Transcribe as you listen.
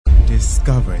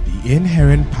Discover the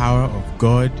inherent power of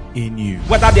God in you.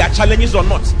 Whether there are challenges or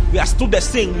not, we are still the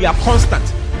same. We are constant.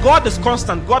 God is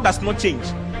constant. God does not change.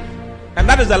 And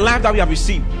that is the life that we have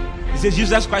received. It says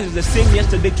Jesus Christ is the same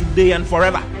yesterday, today, and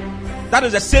forever. That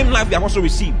is the same life we have also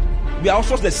received. We are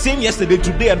also the same yesterday,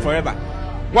 today, and forever.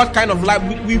 What kind of life?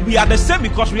 We are the same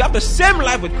because we have the same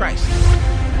life with Christ.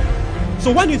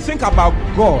 So when you think about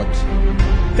God,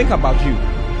 think about you.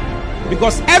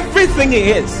 Because everything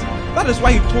He is, that is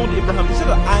why He told Abraham, He said,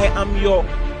 I am your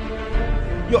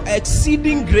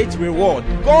exceeding great reward.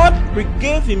 God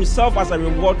gave Himself as a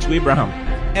reward to Abraham.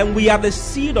 And we are the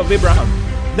seed of Abraham.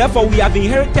 Therefore, we have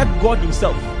inherited God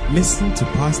Himself. Listen to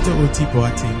Pastor O.T.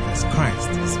 Boateng as Christ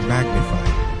is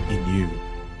magnified in you.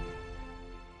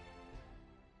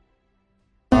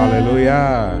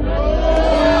 Hallelujah.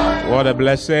 What a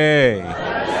blessing.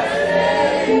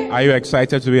 Are you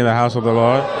excited to be in the house of the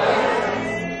Lord?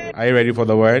 Are you ready for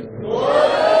the word?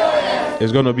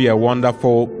 It's going to be a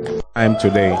wonderful time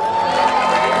today.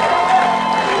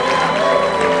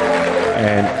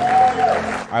 And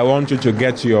I want you to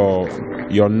get your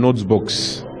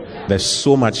notebooks. There's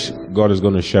so much God is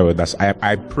going to share with us.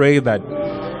 I pray that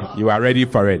you are ready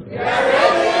for it.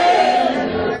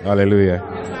 Hallelujah.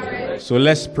 So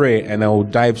let's pray and I will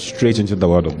dive straight into the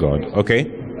word of God. Okay?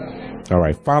 All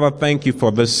right. Father, thank you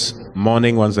for this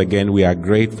morning once again. We are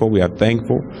grateful. We are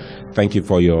thankful. Thank you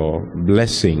for your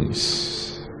blessings.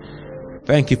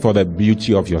 Thank you for the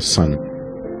beauty of your Son.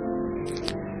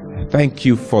 Thank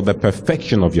you for the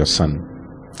perfection of your Son,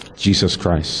 Jesus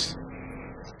Christ,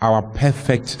 our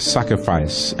perfect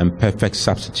sacrifice and perfect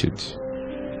substitute.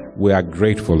 We are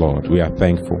grateful, Lord. We are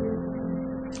thankful.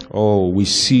 Oh, we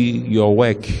see your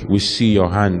work. We see your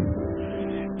hand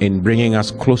in bringing us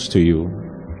close to you,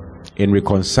 in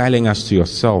reconciling us to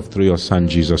yourself through your Son,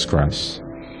 Jesus Christ.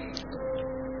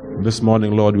 This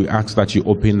morning, Lord, we ask that you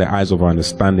open the eyes of our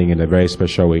understanding in a very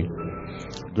special way.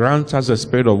 Grant us a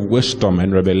spirit of wisdom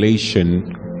and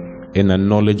revelation in the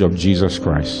knowledge of Jesus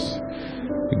Christ.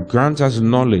 Grant us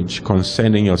knowledge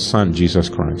concerning your Son, Jesus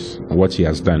Christ, and what He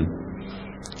has done.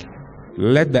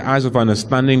 Let the eyes of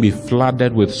understanding be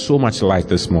flooded with so much light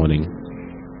this morning.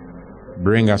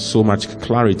 Bring us so much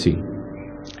clarity.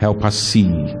 Help us see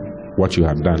what you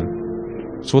have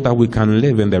done, so that we can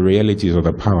live in the realities of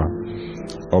the power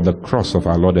of the cross of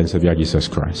our Lord and Savior Jesus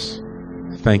Christ.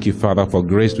 Thank you, Father, for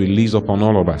grace released upon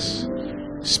all of us.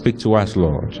 Speak to us,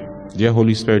 Lord. Dear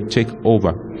Holy Spirit, take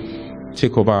over.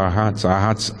 Take over our hearts. Our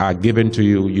hearts are given to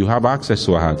you. You have access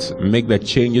to our hearts. Make the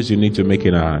changes you need to make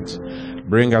in our hearts.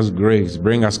 Bring us grace.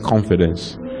 Bring us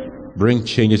confidence. Bring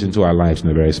changes into our lives in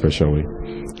a very special way.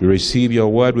 We receive your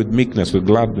word with meekness, with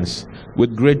gladness,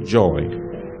 with great joy,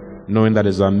 knowing that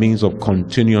it's a means of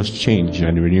continuous change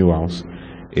and renewals.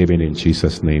 Even in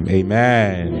Jesus' name.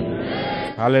 Amen.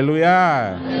 Amen.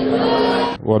 Hallelujah.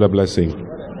 Hallelujah. What a blessing.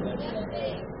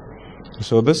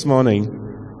 So this morning,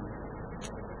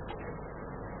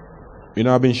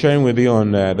 I've been sharing with you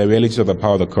on the realities of the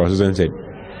power of the cross, isn't it?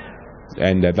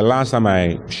 And the last time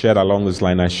I shared along this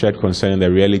line, I shared concerning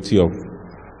the reality of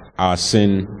our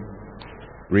sin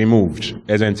removed,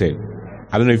 isn't it?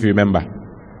 I don't know if you remember.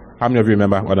 How many of you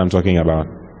remember what I'm talking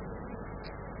about?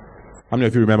 How many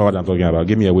of you remember what I'm talking about?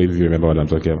 Give me a wave if you remember what I'm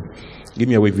talking about. Give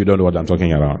me a wave if you don't know what I'm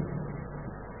talking about.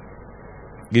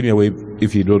 Give me a wave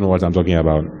if you don't know what I'm talking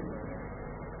about.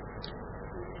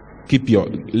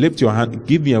 Lift your hand.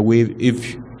 Give me a wave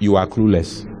if you are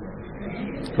clueless.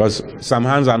 Because some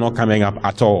hands are not coming up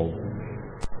at all.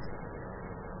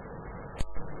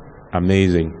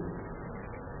 Amazing.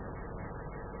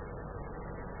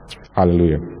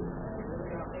 Hallelujah.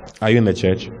 Are you in the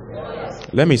church?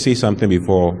 Let me say something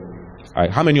before.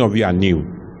 How many of you are new?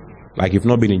 Like you've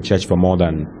not been in church for more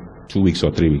than 2 weeks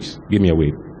or 3 weeks? Give me a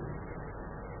wave.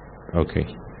 Okay.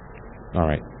 All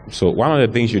right. So one of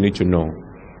the things you need to know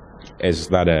is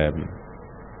that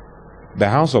the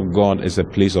house of God is a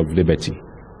place of liberty.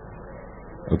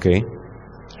 Okay?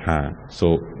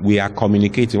 So we are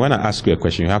communicating. When I ask you a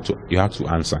question, you have to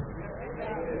answer.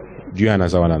 Do you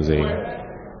understand what I'm saying?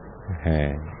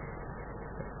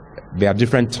 There are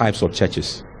different types of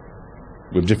churches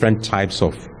with different types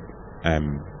of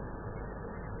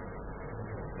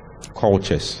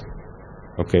cultures.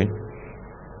 Okay?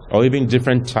 Or even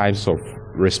different types of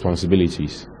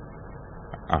responsibilities.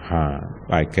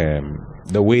 Like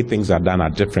the way things are done are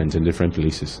different in different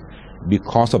places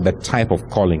because of the type of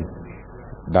calling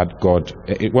that God.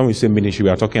 When we say ministry, we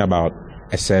are talking about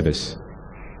a service.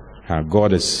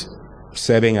 God is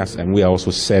serving us, and we are also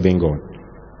serving God.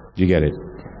 Do you get it?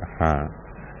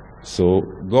 So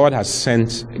God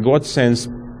sends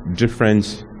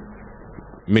different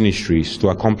ministries to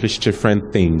accomplish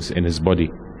different things in his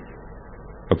body.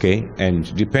 Okay?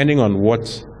 And depending on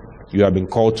what you have been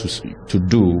called to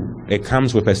do, it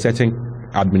comes with a certain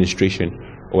administration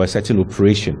or a certain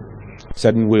operation,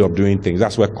 certain way of doing things.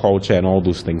 That's where culture and all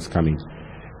those things come in. Do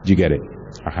you get it?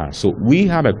 So we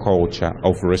have a culture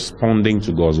of responding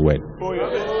to God's word.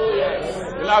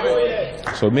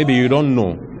 So maybe you don't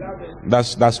know.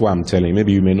 That's why I'm telling you.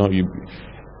 Maybe you may not.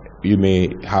 You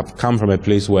may have come from a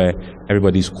place where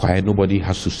everybody's quiet. Nobody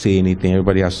has to say anything.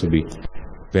 Everybody has to be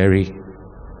very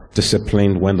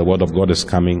disciplined when the word of God is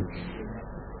coming,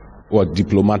 or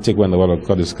diplomatic when the word of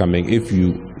God is coming. If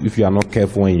you are not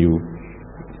careful when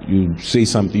you say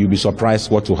something, you'll be surprised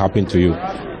what will happen to you.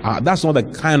 That's not the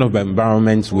kind of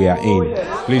environment we are in.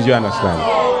 Please, you understand?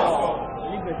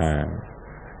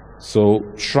 So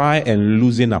try and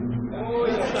loosen up.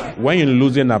 When you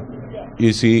loosen up,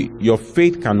 you see, your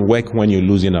faith can work when you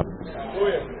loosen up.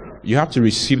 You have to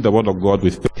receive the word of God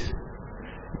with faith.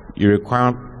 You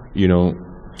require,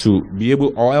 to be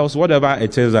able, or else whatever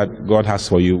it is that God has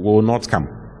for you will not come.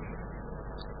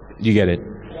 You get it?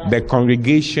 The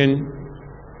congregation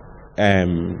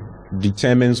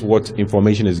determines what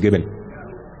information is given.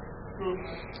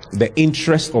 The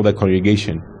interest of the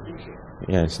congregation,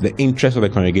 yes, the interest of the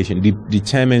congregation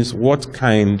determines what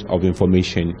kind of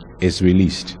information is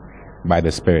released by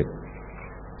the Spirit.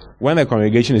 When the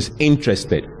congregation is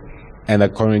interested and the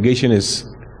congregation is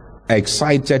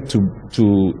excited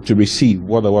to receive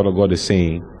what the word of God is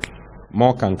saying,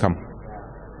 more can come.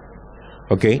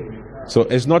 Okay? So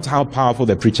it's not how powerful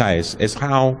the preacher is, it's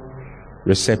how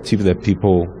receptive the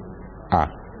people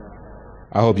are.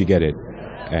 I hope you get it.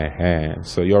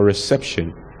 So your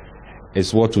reception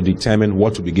is what will determine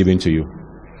what will be given to you.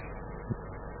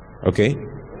 Okay?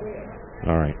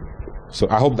 All right. So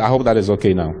I hope that is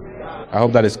okay now. I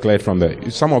hope that is clear from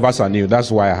there. Some of us are new. That's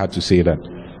why I had to say that.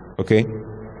 Okay?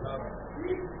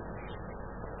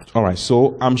 All right.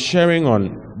 So I'm sharing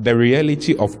on the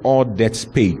reality of all debts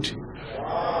paid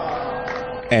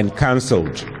and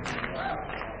cancelled.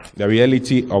 The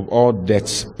reality of all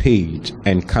debts paid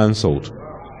and cancelled.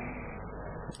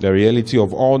 The reality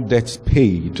of all debts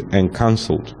paid and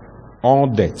cancelled. All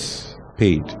debts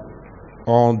paid.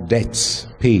 All debts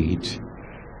paid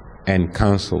and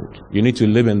cancelled. You need to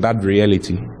live in that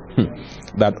reality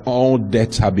that all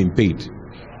debts have been paid.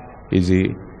 You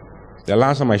see, the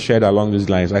last time I shared along these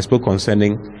lines, I spoke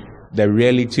concerning the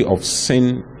reality of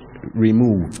sin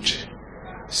removed,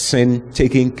 sin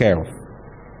taken care of.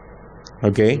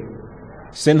 Okay?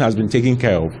 Sin has been taken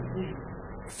care of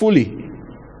fully.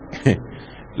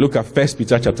 Look at 1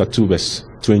 Peter chapter 2 verse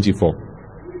 24.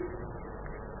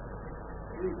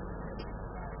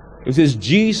 It says,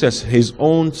 Jesus, his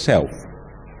own self,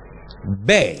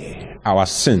 bare our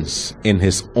sins in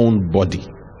his own body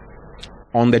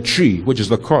on the tree, which is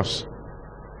the cross.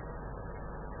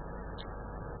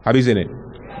 Have you seen it?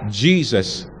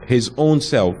 Jesus, his own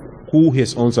self, who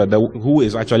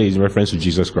is actually in reference to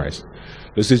Jesus Christ.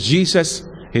 It says, Jesus,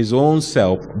 his own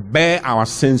self, bare our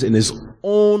sins in his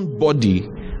own body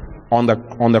on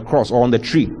the cross or on the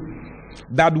tree,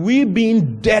 that we,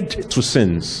 being dead to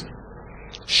sins,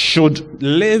 should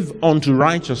live unto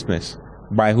righteousness,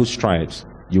 by whose stripes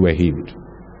you were healed.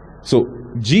 So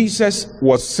Jesus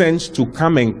was sent to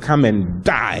come and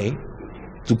die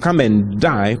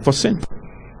for sin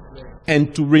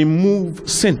and to remove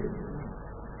sin,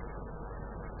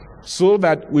 so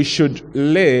that we should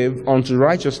live unto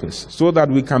righteousness, so that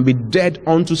we can be dead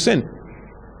unto sin.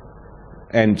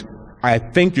 And I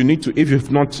think you need to, if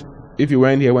you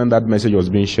weren't here when that message was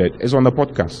being shared, it's on the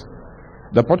podcast.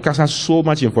 The podcast has so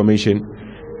much information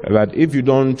that if you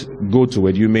don't go to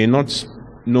it, you may not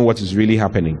know what is really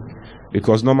happening.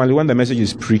 Because normally when the message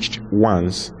is preached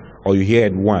once, or you hear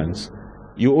it once,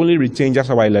 you only retain just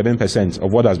about 11%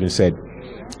 of what has been said.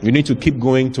 You need to keep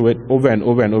going to it over and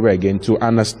over and over again to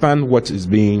understand what is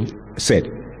being said.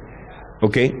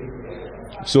 Okay?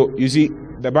 So, you see,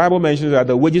 the Bible mentions that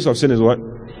the wages of sin is what?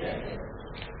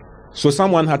 So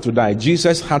someone had to die.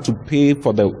 Jesus had to pay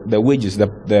for the wages,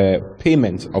 the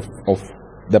payment of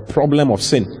the problem of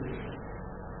sin.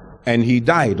 And he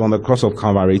died on the cross of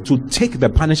Calvary to take the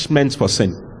punishment for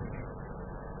sin.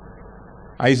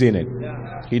 Are you seeing it?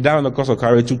 Yeah. He died on the cross of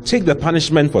Calvary to take the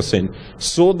punishment for sin,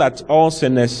 so that all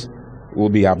sinners will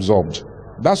be absorbed.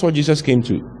 That's what Jesus came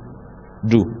to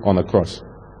do on the cross.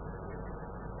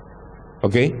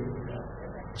 Okay?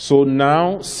 So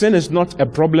now sin is not a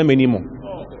problem anymore.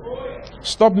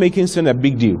 Stop making sin a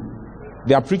big deal.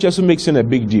 There are preachers who make sin a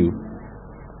big deal.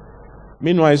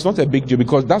 Meanwhile, it's not a big deal,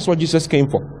 because that's what Jesus came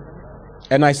for.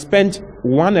 And I spent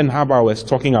 1.5 hours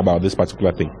talking about this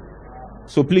particular thing.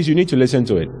 So please, you need to listen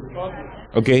to it.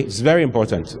 Okay? It's very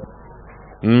important.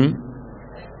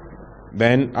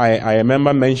 Then I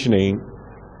remember mentioning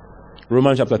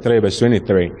Romans chapter 3 verse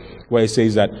 23, where it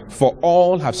says that for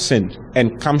all have sinned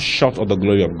and come short of the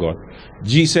glory of God.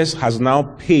 Jesus has now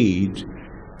paid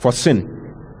for sin.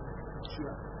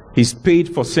 He's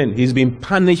paid for sin. He's been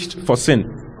punished for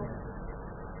sin.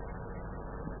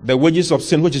 The wages of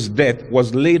sin, which is death,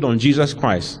 was laid on Jesus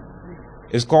Christ.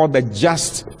 It's called the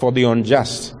just for the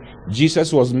unjust.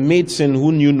 Jesus was made sin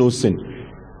who knew no sin.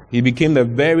 He became the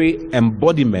very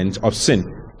embodiment of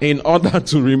sin in order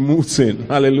to remove sin.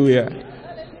 Hallelujah.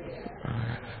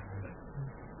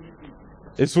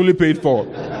 It's fully paid for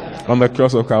on the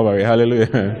cross of Calvary.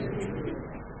 Hallelujah.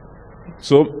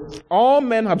 So, all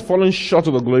men had fallen short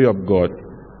of the glory of God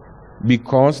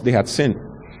because they had sinned.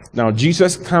 Now,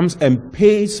 Jesus comes and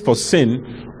pays for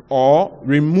sin or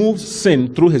removes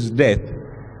sin through his death,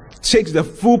 takes the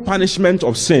full punishment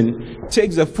of sin,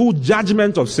 takes the full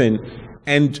judgment of sin,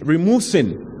 and removes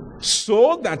sin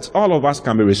so that all of us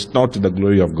can be restored to the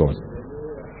glory of God.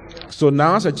 So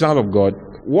now, as a child of God,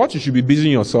 what you should be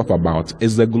busying yourself about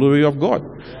is the glory of God,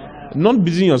 not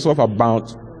busying yourself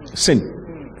about sin.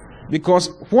 Because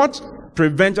what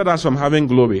prevented us from having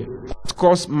glory, what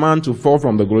caused man to fall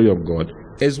from the glory of God,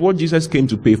 is what Jesus came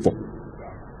to pay for.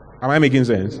 Am I making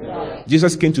sense?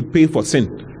 Jesus came to pay for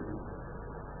sin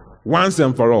once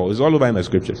and for all. It's all over in the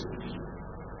scriptures.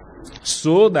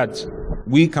 So that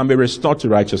we can be restored to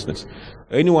righteousness.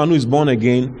 Anyone who is born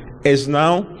again is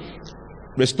now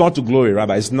restored to glory,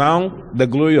 rather. Is now the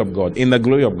glory of God, in the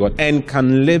glory of God, and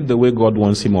can live the way God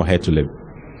wants him or her to live.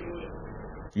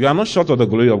 You are not short of the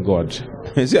glory of God.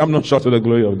 You see, I'm not short of the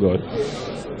glory of God.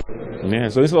 Yeah,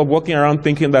 so instead of walking around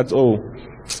thinking that, oh,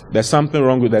 there's nothing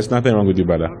wrong with you,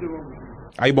 brother.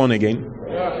 Are you born again?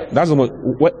 That's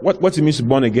what it means to be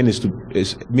born again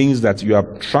means that you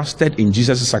have trusted in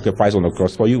Jesus' sacrifice on the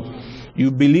cross for you. You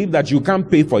believe that you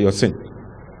can't pay for your sin.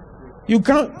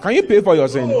 Can you pay for your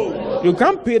sin? You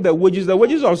can't pay the wages. The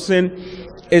wages of sin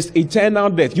is eternal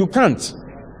death. You can't.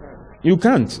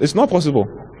 It's not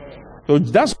possible. So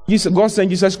that's God sent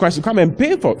Jesus Christ to come and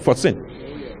pay for sin.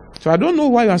 So I don't know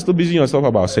why you are still busying yourself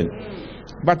about sin.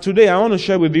 But today I want to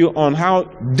share with you on how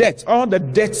all the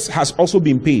debts has also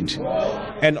been paid.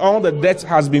 And all the debts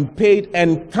has been paid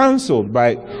and cancelled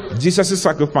by Jesus'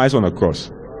 sacrifice on the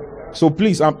cross. So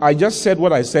please, I just said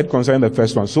what I said concerning the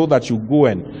first one so that you go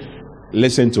and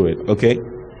listen to it. Okay?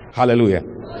 Hallelujah.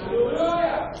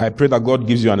 I pray that God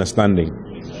gives you understanding.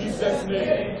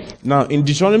 Now, in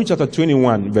Deuteronomy chapter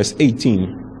 21, verse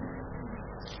 18,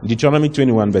 Deuteronomy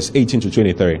 21, verse 18 to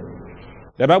 23,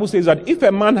 the Bible says that if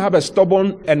a man have a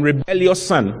stubborn and rebellious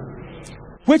son,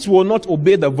 which will not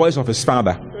obey the voice of his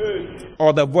father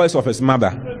or the voice of his mother,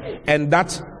 and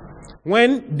that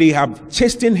when they have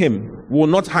chastened him, will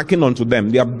not hearken unto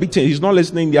them, they are beating, he's not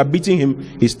listening, they are beating him,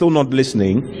 he's still not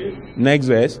listening. Next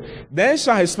verse, then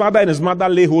shall his father and his mother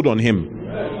lay hold on him,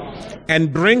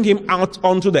 and bring him out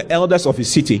unto the elders of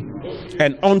his city,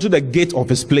 and unto the gate of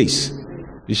his place.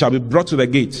 He shall be brought to the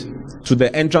gate, to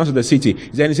the entrance of the city.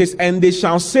 Then he says, and they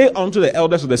shall say unto the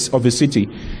elders of his city,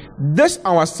 this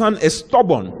our son is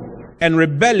stubborn and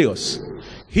rebellious.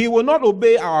 He will not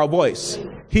obey our voice.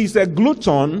 He's a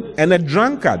glutton and a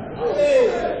drunkard.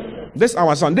 This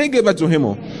our son. They gave it to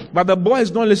him, but the boy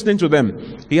is not listening to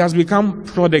them. He has become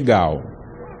prodigal.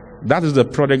 That is the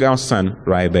prodigal son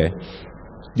right there.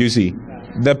 You see,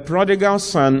 the prodigal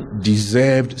son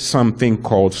deserved something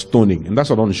called stoning. And that's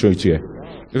what I want to show you here.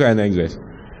 Look at the next verse.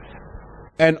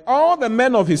 And all the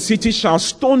men of his city shall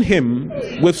stone him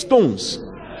with stones,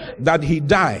 that he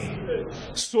die.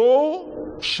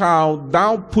 So shalt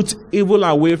thou put evil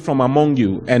away from among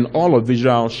you, and all of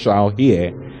Israel shall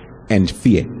hear and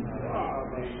fear.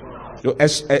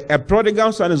 A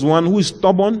prodigal son is one who is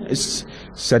stubborn, is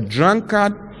a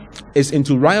drunkard, is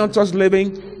into riotous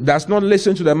living, does not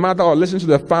listen to the mother or listen to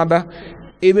the father,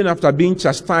 even after being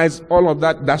chastised, all of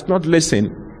that, does not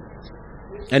listen,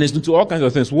 and is into all kinds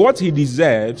of things. What he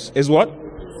deserves is what?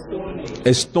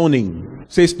 A stoning.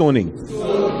 Say stoning.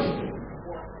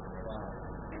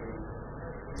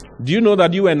 Do you know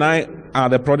that you and I are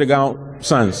the prodigal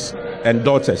sons and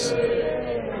daughters?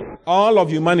 All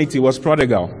of humanity was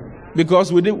prodigal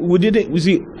because we didn't. You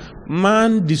see,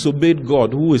 man disobeyed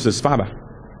God, who is his father.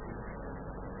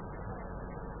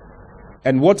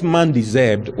 And what man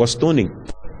deserved was stoning.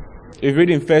 If you read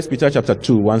in 1 Peter chapter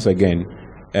 2, once again,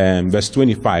 verse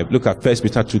 25, look at 1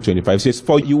 Peter 2:25. It says,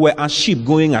 for you were as sheep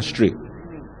going astray.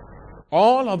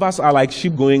 All of us are like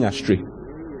sheep going astray.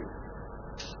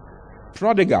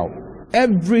 Prodigal.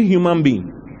 Every human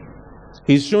being.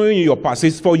 He's showing you your past.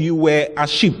 It says, for you were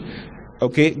as sheep.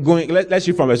 Okay, let's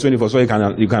read from verse 24 so you can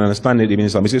understand it even in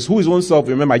some. It says, who his own self,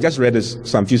 remember I just read this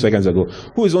some few seconds ago,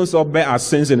 who his own self bare our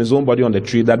sins in his own body on the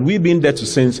tree, that we being dead to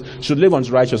sins should live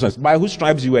unto righteousness, by whose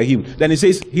stripes you were healed. Then it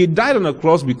says, he died on the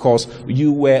cross because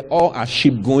you were all as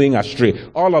sheep going astray.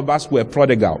 All of us were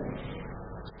prodigal.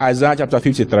 Isaiah chapter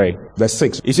 53, verse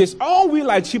 6. It says, all we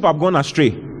like sheep have gone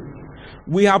astray.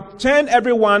 We have turned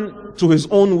everyone to his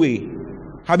own way.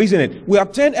 Have you seen it? We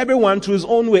have turned everyone to his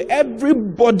own way.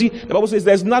 Everybody, the Bible says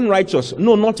there's none righteous.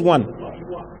 No, not one.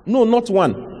 No, not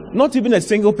one. Not even a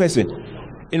single person.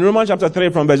 In Romans chapter 3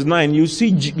 from verse 9, you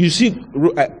see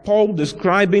Paul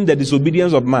describing the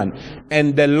disobedience of man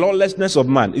and the lawlessness of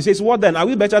man. He says, what then? Are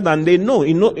we better than they? No,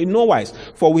 in no wise.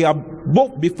 For we have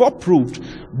both before proved,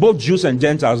 both Jews and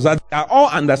Gentiles, that they are all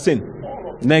under sin.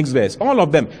 Next verse. All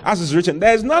of them, as is written,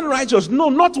 there is none righteous. No,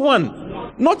 not one.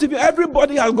 Not even,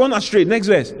 everybody has gone astray. Next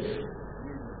verse.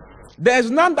 There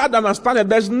is none that understandeth.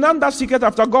 There is none that seeketh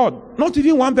after God. Not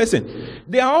even one person.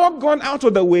 They are all gone out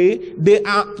of the way. They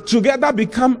are together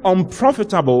become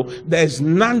unprofitable. There is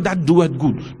none that doeth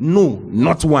good. No,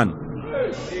 not one.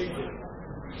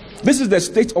 This is the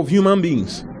state of human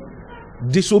beings.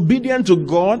 Disobedient to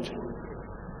God.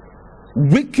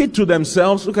 Wicked to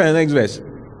themselves. Look at the next verse.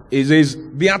 It says,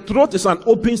 their throat is an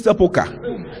open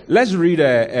sepulchre. Let's read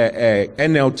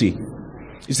NLT.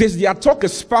 It says, their talk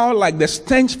is foul like the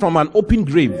stench from an open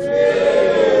grave.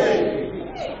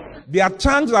 Their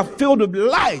tongues are filled with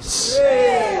lies.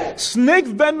 Snake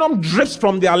venom drips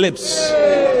from their lips.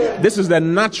 This is the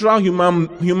natural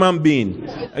human being.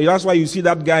 And that's why you see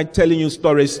that guy telling you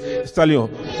stories. He's telling you,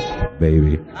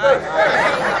 baby,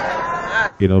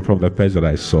 you know, from the place that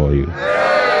I saw you.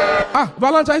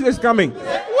 Valentine's Day is coming.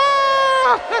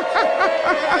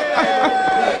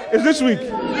 It's this week.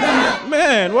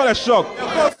 Man, what a shock.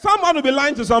 Someone will be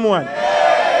lying to someone.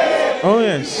 Oh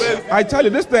yes. I tell you,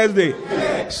 this Thursday,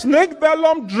 snake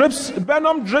venom drips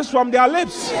from their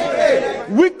lips.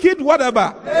 Wicked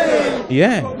whatever.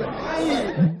 Yeah.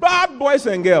 Bad boys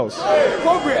and girls.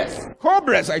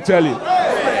 Cobras, I tell you.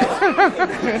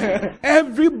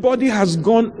 Everybody has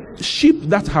gone, sheep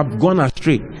that have gone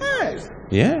astray.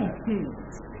 Yeah.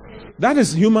 That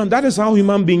is human. That is how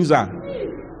human beings are.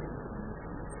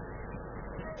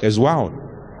 It's wild.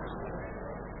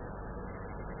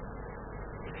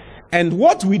 And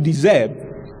what we deserve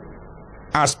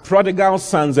as prodigal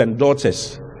sons and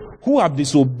daughters who have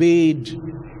disobeyed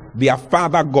their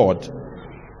father God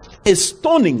is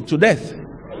stoning to death.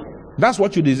 That's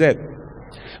what you deserve.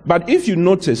 But if you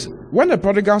notice, when the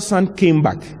prodigal son came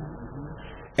back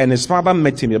and his father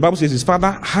met him, the Bible says his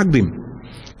father hugged him.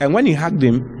 And when he hugged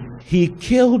him, he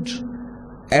killed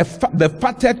the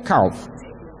fatted calf.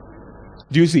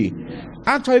 Do you see?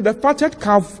 Actually, the fatted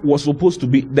calf was supposed to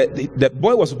be, the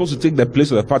boy was supposed to take the place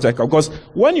of the fatted calf. Because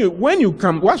when you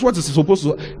come, that's what it's supposed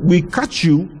to, we catch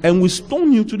you and we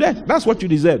stone you to death. That's what you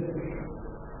deserve.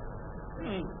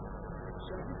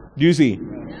 Do you see?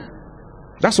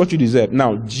 That's what you deserve.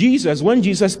 Now, Jesus, when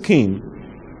Jesus came,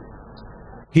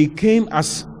 he came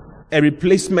as a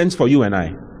replacement for you and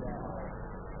I.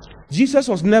 Jesus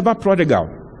was never prodigal.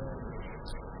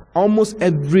 Almost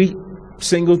every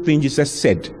single thing Jesus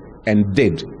said and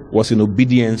did was in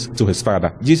obedience to his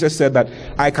Father. Jesus said that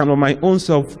I can of my own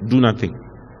self do nothing.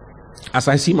 As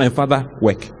I see my Father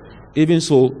work, even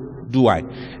so do I.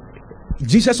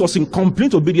 Jesus was in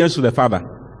complete obedience to the Father.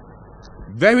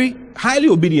 Very highly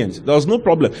obedient. There was no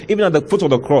problem. Even at the foot of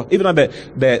the cross, even at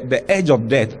the edge of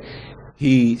death,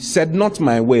 he said, not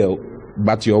my will,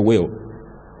 but your will.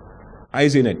 Are you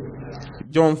seeing it?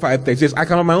 John 5:6 says, I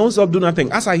can of my own self do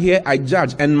nothing. As I hear, I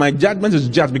judge, and my judgment is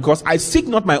just, because I seek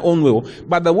not my own will,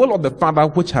 but the will of the Father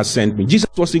which has sent me. Jesus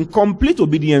was in complete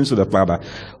obedience to the Father,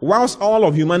 whilst all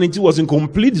of humanity was in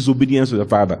complete disobedience to the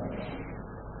Father.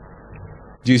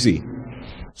 Do you see?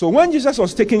 So when Jesus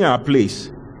was taking our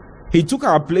place, he took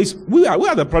our place. We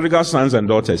are the prodigal sons and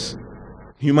daughters.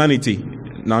 Humanity.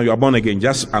 Now you are born again.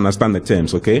 Just understand the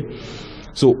terms, okay?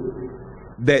 So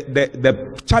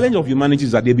the challenge of humanity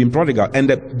is that they've been prodigal, and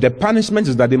the punishment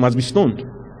is that they must be stoned.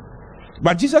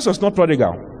 But Jesus was not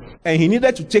prodigal, and he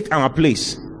needed to take our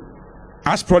place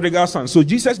as prodigal sons. So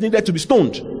Jesus needed to be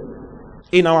stoned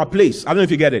in our place. I don't know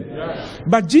if you get it. Yeah.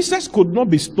 But Jesus could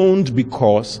not be stoned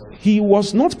because he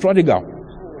was not prodigal.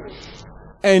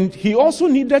 And he also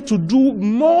needed to do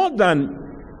more than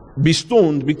be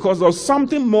stoned, because there was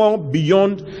something more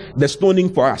beyond the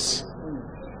stoning for us.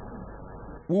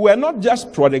 We were not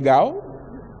just prodigal,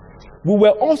 we were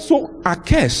also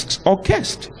accursed or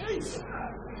cursed.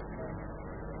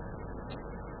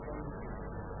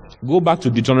 Go back to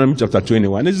Deuteronomy chapter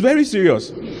 21. It's very serious.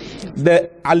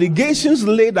 The allegations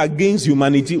laid against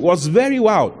humanity was very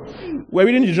wild. We're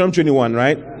reading Deuteronomy 21,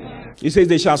 right? It says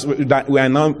they shall, we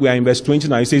are in verse 20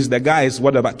 now. It says the guy is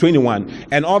what about 21,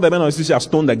 and all the men of Israel shall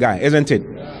stone the guy, isn't it?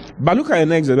 But look at the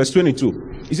next verse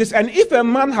 22. It says, and if a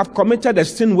man have committed a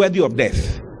sin worthy of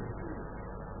death,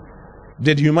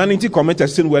 did humanity commit a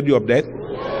sin worthy of death?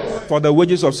 Yes. For the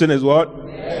wages of sin is what?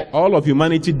 Yes. All of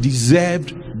humanity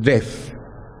deserved death.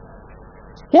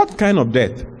 What kind of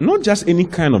death? Not just any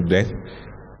kind of death,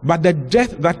 but the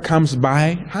death that comes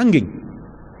by hanging.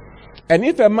 And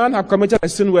if a man have committed a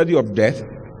sin worthy of death,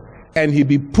 and he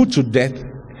be put to death,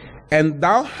 and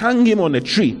thou hang him on a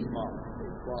tree,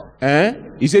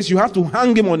 he says you have to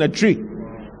hang him on a tree.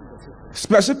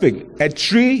 Specific. A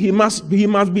tree, he must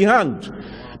be hanged.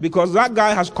 Because that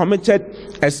guy has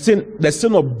committed a sin, the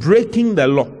sin of breaking the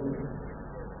law.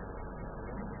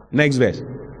 Next verse.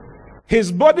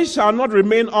 His body shall not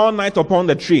remain all night upon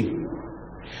the tree,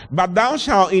 but thou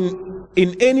shalt in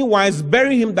any wise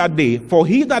bury him that day, for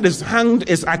he that is hanged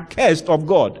is accursed of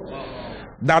God,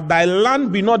 that thy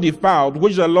land be not defiled,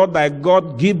 which the Lord thy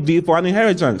God give thee for an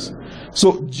inheritance.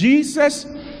 So Jesus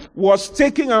was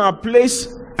taking our place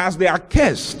as the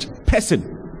accursed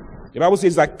person. The Bible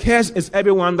says that cursed is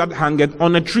everyone that hangeth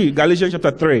on a tree. Galatians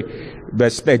chapter 3,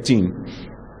 verse 13.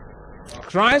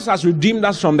 Christ has redeemed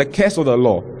us from the curse of the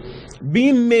law,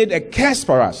 being made a curse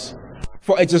for us.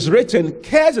 For it is written,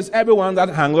 cursed is everyone that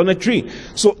hangs on a tree.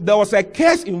 So there was a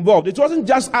curse involved. It wasn't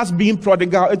just us being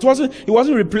prodigal. It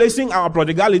wasn't replacing our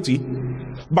prodigality,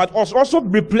 but was also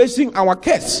replacing our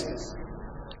curse,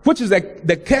 which is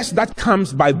the curse that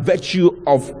comes by virtue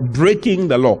of breaking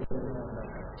the law.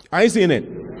 Are you seeing it?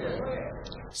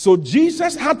 So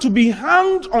Jesus had to be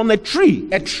hanged on a tree.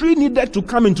 A tree needed to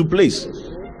come into place.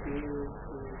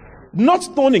 Not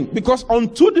stoning, because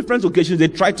on 2 different occasions they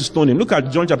tried to stone him. Look at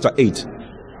John chapter 8.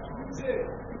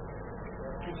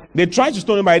 They tried to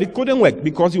stone him, but it couldn't work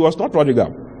because he was not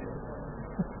prodigal.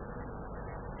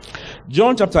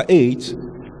 John chapter 8,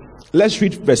 let's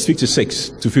read verse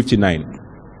 56 to 59.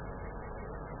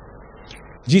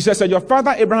 Jesus said, your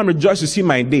father Abraham rejoiced to see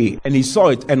my day, and he saw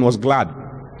it and was glad.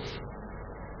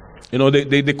 You know,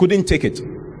 they couldn't take it.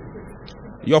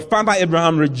 Your father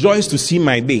Abraham rejoiced to see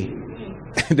my day.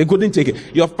 They couldn't take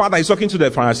it. Your father, he's talking to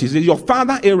the Pharisees. He says, your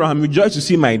father Abraham rejoiced to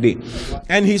see my day,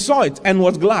 and he saw it and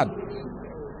was glad.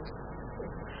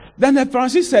 Then the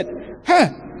Pharisees said,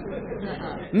 hey,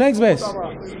 next verse.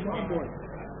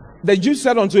 The Jews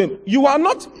said unto him, you are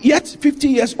not yet 50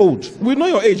 years old. We know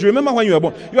your age. Remember when you were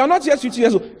born. You are not yet 50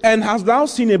 years old. And hast thou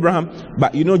seen Abraham?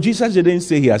 But you know, Jesus didn't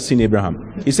say he has seen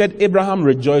Abraham. He said, Abraham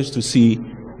rejoiced to see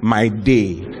my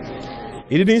day.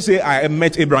 He didn't say, I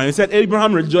met Abraham. He said,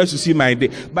 Abraham rejoiced to see my day.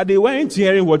 But they weren't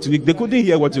hearing they couldn't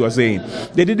hear what he was saying.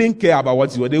 They didn't care about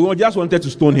what he was. They just wanted to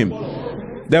stone him.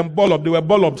 Then they were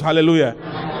bollocked. Hallelujah.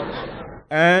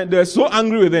 And they were so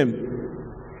angry with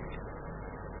him.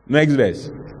 Next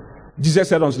verse. Jesus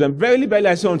said unto them, verily, verily,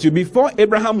 I say unto you, before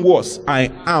Abraham was,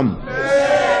 I am.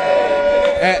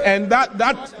 And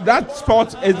that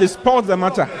spot is the spot the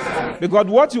matter. Because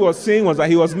what he was saying was that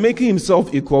he was making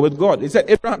himself equal with God. He said,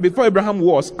 before Abraham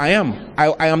was, I am.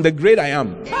 I am the great I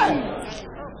am.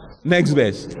 Next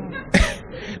verse.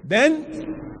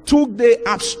 Then took they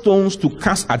up stones to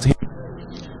cast at him.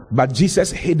 But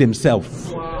Jesus hid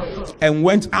himself and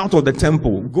went out of the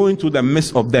temple, going to the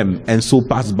midst of them, and so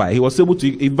passed by.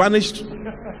 He vanished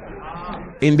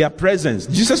in their presence.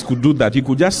 Jesus could do that. He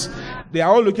could just, they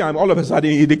are all looking at him, all of a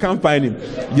sudden they can't find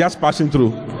him, just passing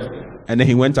through. And then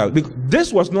he went out.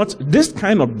 This was not this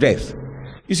kind of death.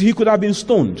 You see, he could have been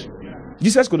stoned.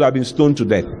 Jesus could have been stoned to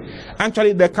death.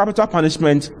 Actually, the capital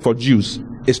punishment for Jews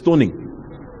is stoning.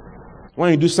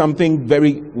 When you do something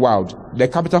very wild, the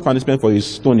capital punishment for you is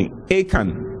stoning.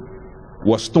 Achan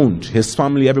was stoned. His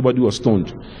family, everybody was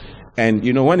stoned. And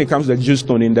you know, when it comes to the Jew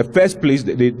stoning, in the first place,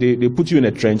 they put you in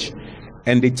a trench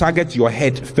and they target your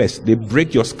head first. They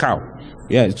break your skull.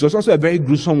 Yeah, it was also a very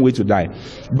gruesome way to die.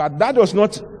 But that was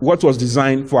not what was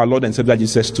designed for our Lord and Savior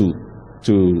Jesus to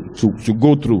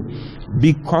go through,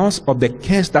 because of the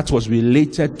curse that was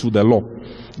related to the law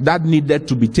that needed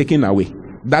to be taken away,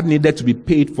 that needed to be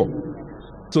paid for.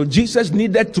 So Jesus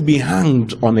needed to be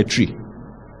hanged on a tree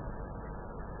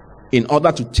in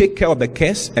order to take care of the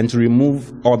curse and to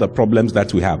remove all the problems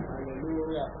that we have.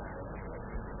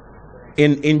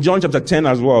 In John chapter 10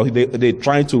 as well, they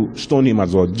tried to stone him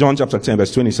as well. John chapter 10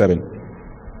 verse 27.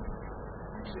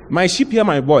 My sheep hear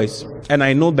my voice, and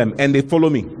I know them, and they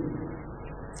follow me.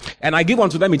 And I give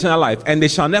unto them eternal life, and they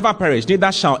shall never perish,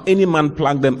 neither shall any man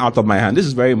pluck them out of my hand. This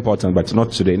is very important, but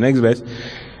not today. Next verse.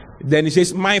 Then he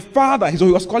says, my Father. So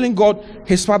he was calling God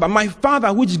his Father. My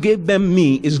Father, which gave them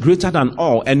me, is greater than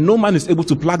all, and no man is able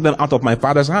to pluck them out of my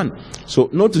Father's hand. So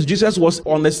notice Jesus was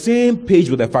on the same page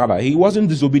with the Father. He wasn't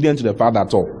disobedient to the Father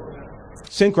at all.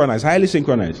 Synchronized, highly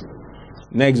synchronized.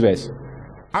 Next verse.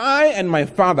 I and my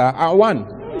Father are one.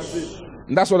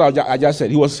 And that's what I just said.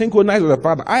 He was synchronized with the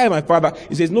Father. I and my Father.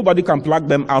 He says nobody can pluck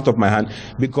them out of my hand,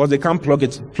 because they can't plug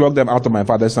them out of my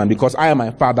Father's hand, because I and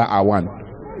my Father are one.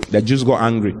 The Jews got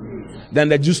angry. Then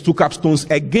the Jews took up stones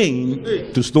again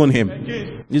to stone him.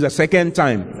 This is the second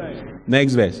time.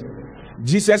 Next verse.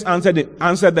 Jesus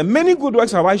answered them, many good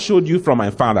works have I showed you from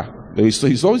my Father. So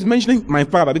he's always mentioning my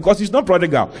Father, because he's not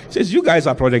prodigal. He says, you guys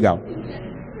are prodigal.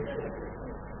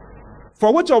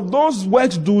 For which of those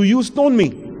works do you stone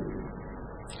me?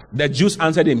 The Jews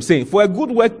answered him, saying, for a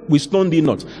good work we stone thee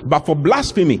not, but for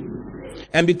blasphemy,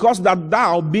 and because that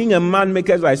thou, being a man,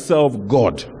 makest thyself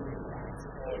God.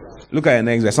 Look at the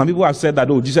next verse. Some people have said that,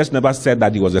 Jesus never said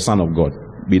that he was the Son of God.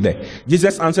 Be there.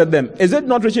 Jesus answered them, is it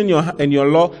not written in your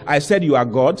law, I said you are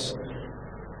gods?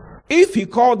 If he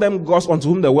called them gods unto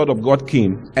whom the word of God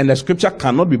came, and the scripture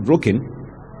cannot be broken,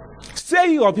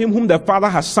 say you of him whom the Father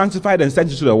has sanctified and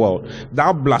sent into the world,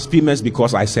 thou blasphemest,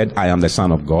 because I said I am the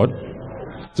Son of God.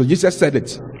 So Jesus said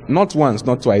it, not once,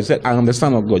 not twice. He said, I am the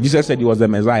Son of God. Jesus said he was the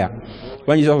Messiah.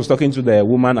 When Jesus was talking to the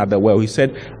woman at the well, he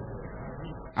said,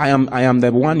 I am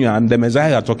the one, and the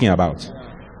Messiah you are talking about.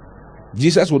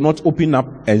 Jesus would not open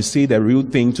up and say the real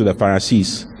thing to the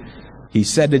Pharisees. He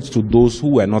said it to those who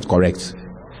were not correct,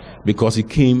 because he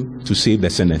came to save the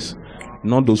sinners,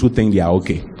 not those who think they are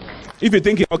okay. If you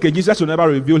think, okay, Jesus will never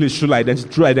reveal his true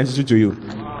identity to you.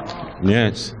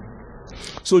 Yes.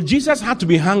 So Jesus had to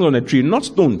be hung on a tree, not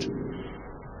stoned,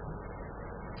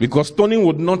 because stoning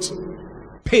would not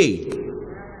pay.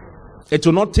 It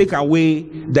will not take away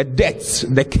the debts,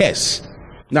 the curse.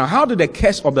 Now, how did the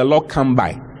curse of the law come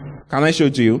by? Can I show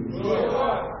it to you?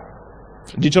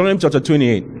 Deuteronomy chapter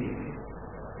 28.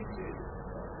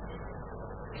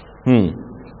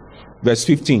 Verse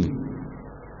 15.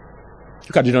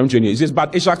 Look at Deuteronomy 28. It says,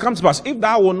 but it shall come to pass, if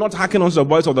thou wilt not hearken unto the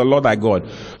voice of the Lord thy God,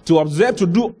 to observe to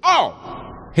do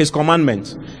all his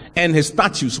commandments and his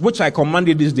statutes, which I command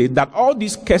thee this day, that all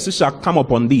these curses shall come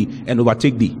upon thee and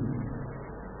overtake thee.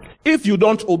 If you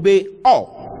don't obey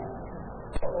all,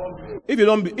 if you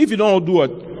don't do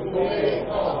it,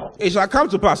 it shall come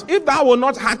to pass, if thou wilt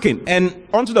not hearken and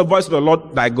unto the voice of the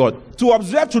Lord thy God, to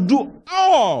observe to do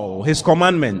all his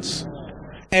commandments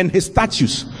and his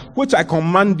statutes, which I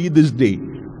command thee this day,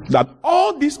 that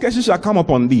all these curses shall come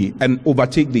upon thee and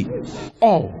overtake thee.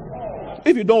 All.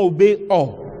 If you don't obey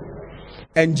all.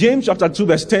 And James chapter 2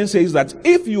 verse 10 says that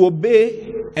if you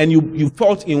obey and you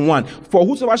fault in one, for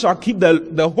whosoever shall keep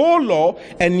the whole law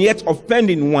and yet offend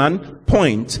in one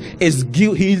point, he is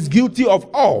guilty of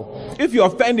all. If you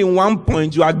offend in one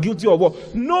point, you are guilty of all.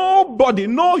 Nobody,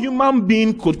 no human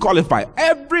being could qualify.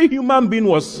 Every human being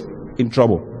was in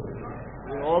trouble.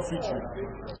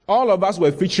 All of us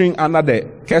were featuring under the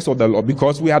curse of the law,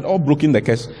 because we had all broken the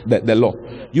curse, the law.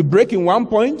 You break in one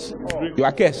point, you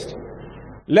are cursed.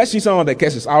 Let's see some of the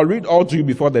curses. I'll read all to you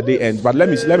before the day ends, but let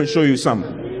me show you some.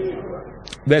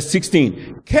 Verse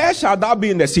 16. Cursed shall thou be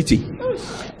in the city,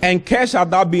 and cursed shall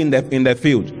thou be in the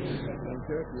field.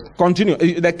 Continue.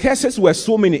 The curses were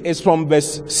so many. It's from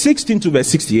verse 16 to verse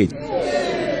 68.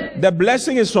 The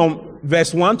blessing is from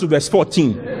verse 1 to verse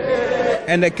 14.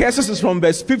 And the curses is from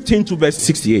verse 15 to verse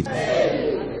 68.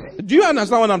 Do you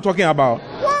understand what I'm talking about?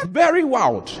 Very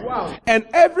wild. And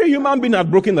every human being had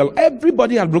broken the law.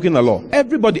 Everybody had broken the law.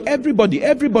 Everybody.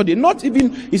 Not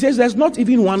even, he says there's not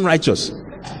even one righteous.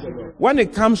 When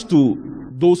it comes to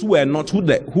those who were not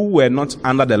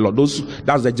under the law,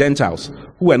 that's the Gentiles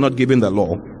who were not given the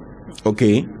law.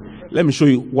 Okay, let me show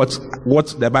you what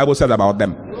the Bible said about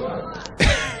them.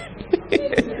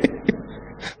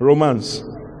 Romans,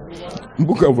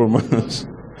 book of Romans,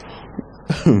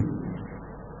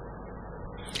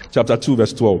 chapter 2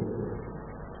 verse 12.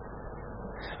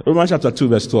 Romans chapter 2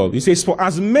 verse 12. He says, for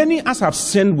as many as have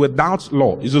sinned without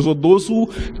law, it's also those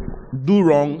who do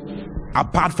wrong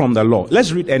apart from the law.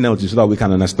 Let's read NLT so that we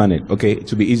can understand it. Okay,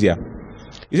 to be easier.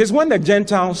 He says, when the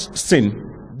Gentiles sin,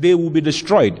 they will be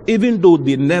destroyed, even though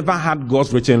they never had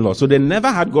God's written law. So they never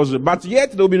had God's, but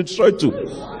yet they will be destroyed too.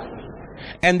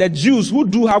 And the Jews who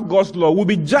do have God's law will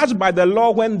be judged by the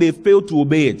law when they fail to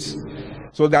obey it.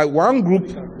 So that one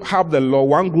group have the law,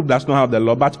 one group does not have the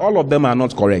law, but all of them are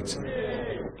not correct.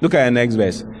 Look at the next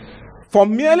verse. For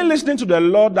merely listening to the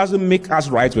law doesn't make us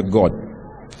right with God.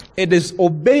 It is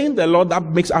obeying the law that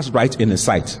makes us right in His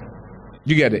sight.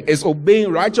 You get it? It's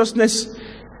obeying righteousness,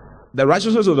 the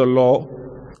righteousness of the law,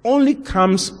 only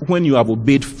comes when you have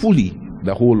obeyed fully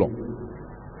the whole law.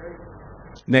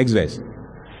 Next verse.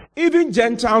 Even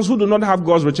Gentiles who do not have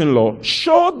God's written law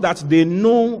show that they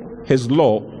know his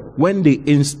law when they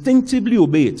instinctively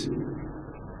obey it,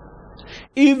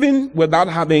 even without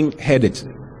having heard it.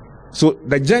 So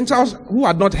the Gentiles who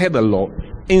had not heard the law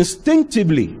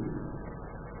instinctively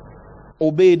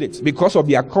obeyed it because of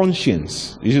their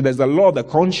conscience. You see, there's the law of the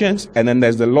conscience, and then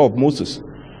there's the law of Moses.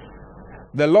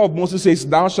 The law of Moses says,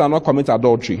 thou shalt not commit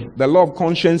adultery. The law of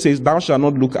conscience says, thou shalt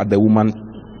not look at the woman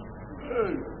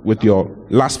with your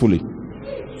lustfully.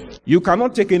 You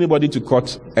cannot take anybody to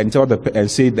court and tell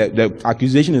and say that the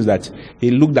accusation is that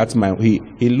he looked at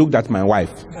my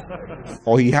wife,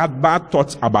 or he had bad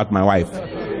thoughts about my wife.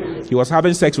 He was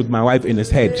having sex with my wife in his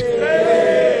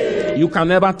head. You can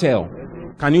never tell.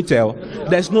 Can you tell?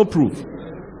 There's no proof.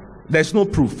 There's no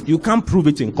proof. You can't prove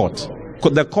it in court.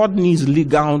 The court needs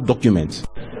legal documents,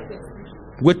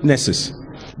 witnesses.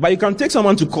 But you can take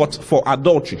someone to court for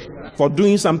adultery, for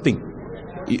doing something.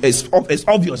 It's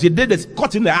obvious. He did it,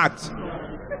 caught in the act.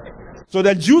 So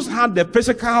the Jews had the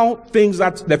physical things,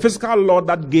 that the physical law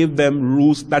that gave them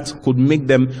rules that could make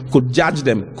them, could judge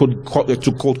them, could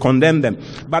condemn them.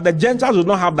 But the Gentiles did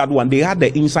not have that one. They had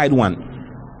the inside one.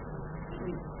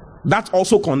 That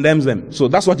also condemns them. So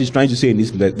that's what he's trying to say in these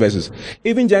verses.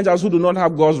 Even Gentiles who do not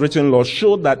have God's written law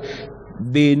show that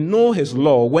they know his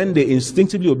law when they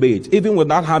instinctively obey it, even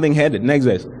without having heard it. Next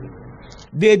verse.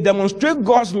 They demonstrate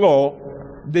God's law.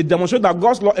 They demonstrate that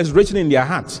God's law is written in their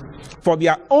hearts, for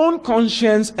their own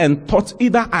conscience and thoughts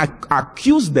either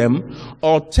accuse them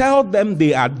or tell them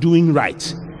they are doing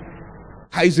right.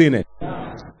 How is it?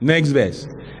 Next verse.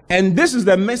 And this is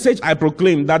the message I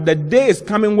proclaim, that the day is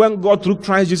coming when God through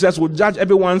Christ Jesus will judge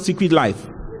everyone's secret life.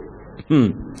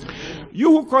 You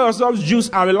who call yourselves Jews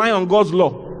are relying on God's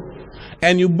law,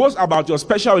 and you boast about your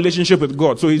special relationship with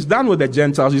God. So he's done with the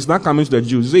Gentiles. He's not coming to the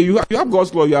Jews. You have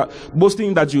God's law. You are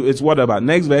boasting that it's whatever.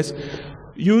 Next verse.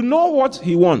 You know what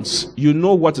he wants. You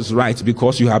know what is right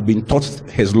because you have been taught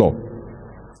his law.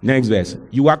 Next verse.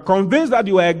 You are convinced that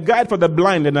you are a guide for the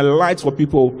blind and a light for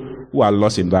people who are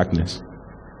lost in darkness.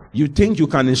 You think you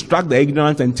can instruct the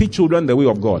ignorant and teach children the way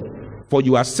of God, for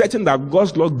you are certain that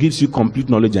God's law gives you complete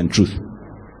knowledge and truth.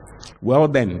 Well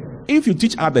then, if you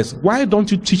teach others, why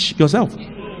don't you teach yourself?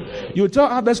 You tell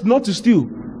others not to steal,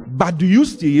 but do you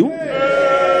steal?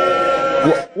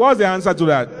 What's the answer to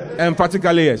that?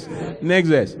 Emphatically yes. Next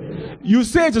verse. You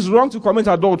say it is wrong to commit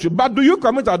adultery, but do you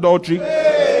commit adultery?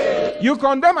 You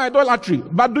condemn idolatry,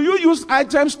 but do you use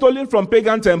items stolen from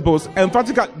pagan temples?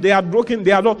 Emphatically, they had broken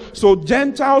their law. So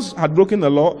Gentiles had broken the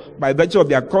law by virtue of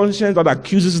their conscience that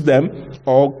accuses them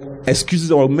or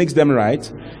excuses or makes them right.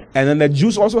 And then the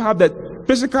Jews also have that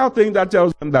physical thing that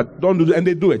tells them that don't do it, and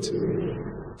they do it.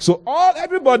 So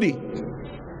everybody,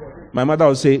 my mother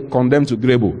would say, condemned to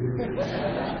grebo.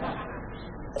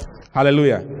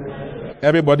 Hallelujah.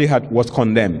 Everybody was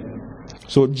condemned.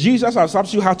 So Jesus as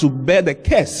substitute had to bear the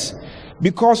curse,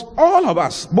 because all of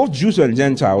us, both Jews and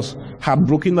Gentiles, have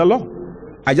broken the law.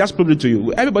 I just proved it to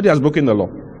you. Everybody has broken the law.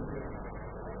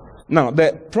 Now,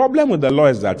 the problem with the law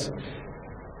is that,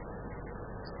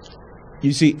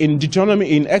 you see, in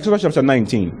Exodus chapter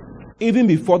 19, even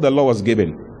before the law was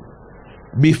given,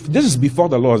 this is before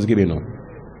the law was given,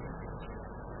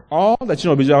 all the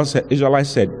children of Israelites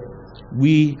said,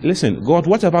 listen, God,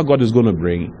 whatever God is going to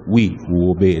bring, we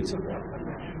will obey it.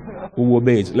 We will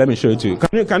obey it. Let me show it to you.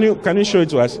 Can you show it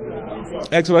to us?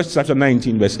 Exodus chapter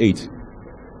 19, verse 8.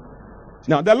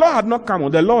 Now, the law had not come.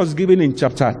 The law was given in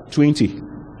chapter 20.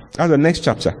 That's the next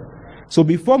chapter. So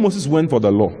before Moses went for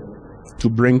the law to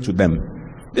bring to them,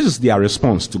 this is their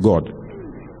response to God.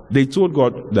 They told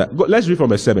God that, let's read from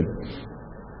verse 7.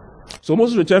 So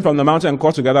Moses returned from the mountain and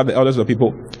called together the elders of the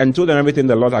people and told them everything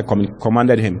the Lord had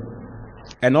commanded him.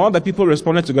 And all the people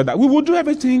responded together, we will do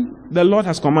everything the Lord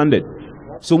has commanded.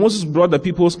 So Moses brought the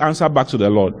people's answer back to the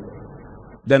Lord.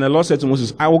 Then the Lord said to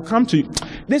Moses, I will come to you.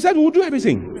 They said, we will do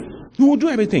everything. We will do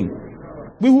everything.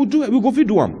 We will do it. We will go feed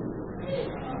one.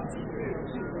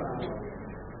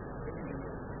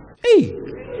 Hey,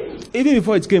 even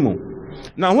before it came on.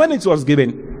 Now, when it was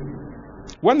given,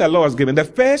 when the law was given, the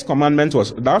first commandment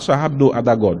was, thou shalt have no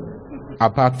other God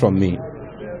apart from me.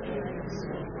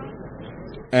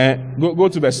 Go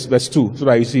to verse 2 so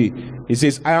that you see. He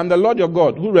says, I am the Lord your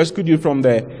God who rescued you from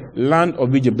the land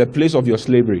of Egypt, the place of your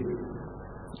slavery.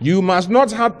 You must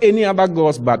not have any other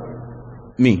gods but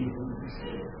me.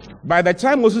 By the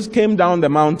time Moses came down the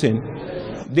mountain,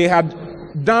 they had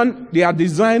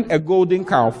designed a golden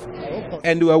calf,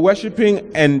 and they were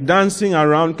worshipping and dancing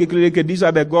around. These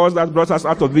are the gods that brought us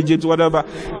out of Egypt, whatever,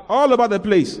 all over the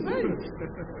place.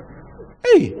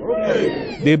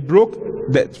 Hey, they broke.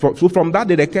 So from that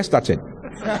day, the curse started.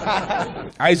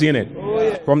 Are you seeing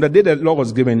it? From the day the law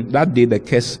was given, that day the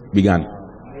curse began.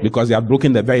 Because they had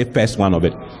broken the very first one of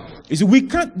it. You see, we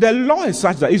can't, the law is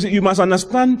such that, you must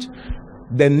understand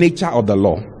the nature of the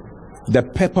law, the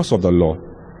purpose of the law,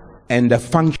 and the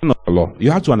function of the law.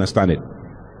 You have to understand it.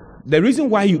 The reason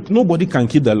why nobody can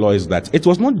keep the law is that it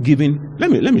was not given.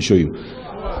 Let me show you.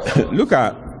 Look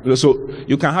at, so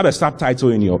you can have a subtitle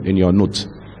in your note.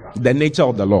 The nature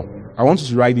of the law. I want you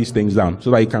to write these things down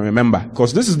so that you can remember.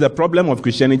 Because this is the problem of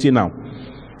Christianity now.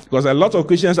 Because a lot of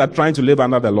Christians are trying to live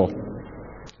under the law,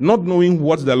 not knowing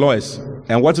what the law is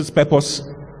and what its purpose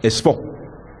is for.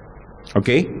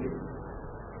 Okay?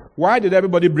 Why did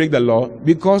everybody break the law?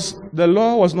 Because the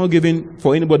law was not given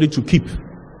for anybody to keep.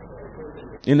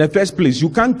 In the first place, you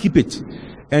can't keep it.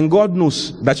 And God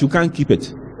knows that you can't keep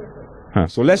it.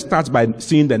 So let's start by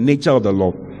seeing the nature of the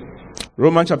law.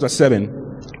 Romans chapter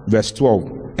 7, verse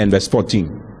 12 and verse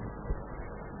 14.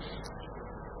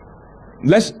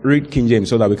 Let's read King James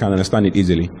so that we can understand it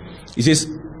easily. It says,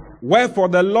 wherefore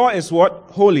the law is what?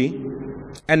 Holy,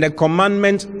 and the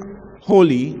commandment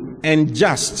holy and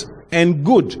just and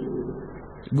good.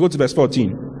 Go to verse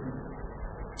 14.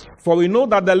 For we know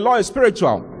that the law is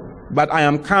spiritual, but I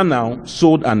am carnal,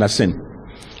 sold under sin.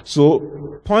 So,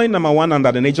 point number one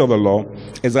under the nature of the law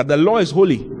is that the law is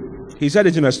holy. He said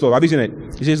it in verse 12. Have you seen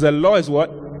it? He says the law is what?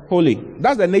 Holy.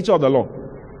 That's the nature of the law.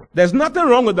 There's nothing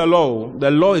wrong with the law.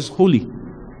 The law is holy.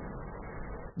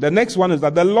 The next one is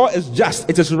that the law is just.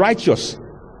 It is righteous.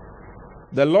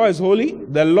 The law is holy.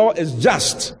 The law is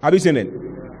just. Have you seen it?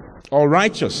 Or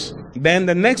righteous. Then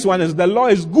the next one is the law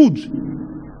is good.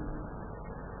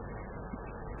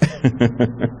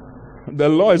 The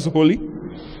law is holy.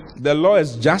 The law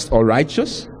is just or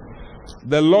righteous.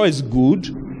 The law is good.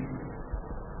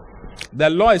 The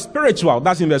law is spiritual.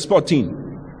 That's in verse 14.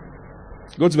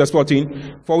 Go to verse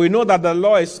 14. For we know that the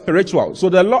law is spiritual. So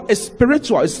the law is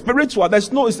spiritual. It's spiritual.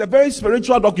 It's a very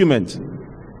spiritual document.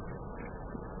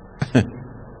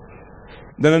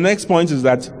 Then the next point is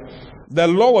that the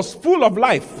law was full of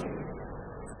life.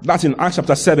 That's in Acts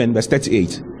chapter 7, verse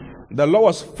 38. The law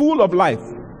was full of life.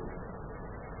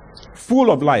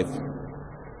 Full of life.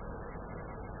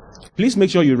 Please make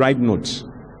sure you write notes.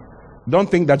 Don't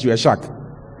think that you're a shark.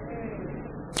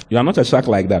 You are not a shark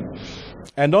like that.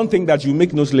 And don't think that you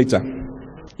make notes later.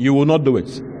 You will not do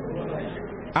it.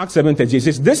 Acts 7:38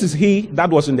 says, this is he that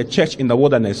was in the church in the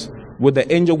wilderness with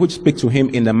the angel which spake to him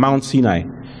in the Mount Sinai,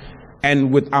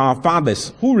 and with our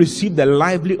fathers who received the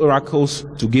lively oracles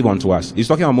to give unto us. He's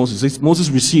talking about Moses. He says Moses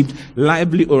received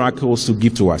lively oracles to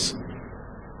give to us.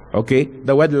 Okay?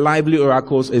 The word lively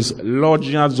oracles is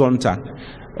logia zonta.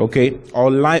 Okay?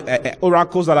 Or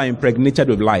oracles that are impregnated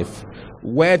with life.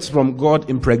 Words from God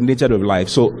impregnated with life.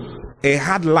 So, it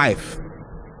had life.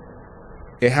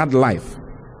 It had life.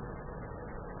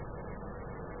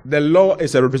 The law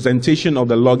is a representation of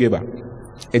the lawgiver.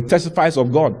 It testifies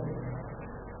of God.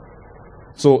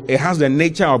 So, it has the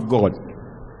nature of God,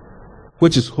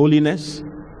 which is holiness,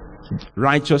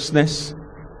 righteousness,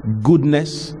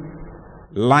 goodness,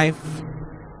 life,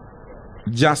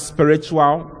 just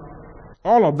spiritual,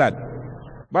 all of that.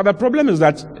 But the problem is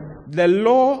that the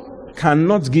law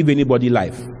cannot give anybody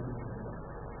life.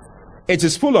 It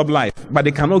is full of life, but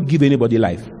it cannot give anybody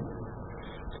life.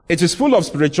 It is full of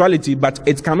spirituality, but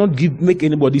it cannot make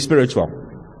anybody spiritual.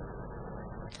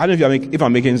 I don't know if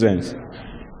I'm making sense.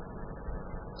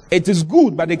 It is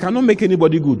good, but it cannot make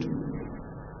anybody good.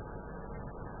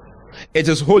 It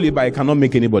is holy, but it cannot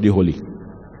make anybody holy.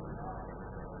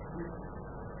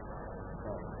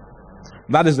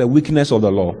 That is the weakness of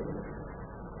the law.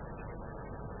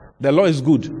 The law is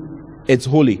good. It's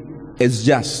holy. It's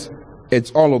just.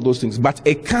 It's all of those things. But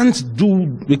it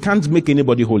can't make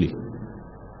anybody holy.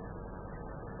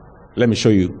 Let me show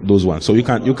you those ones. So you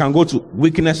can go to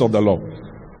weakness of the law.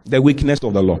 The weakness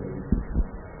of the law.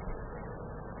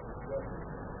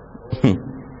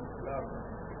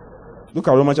 Look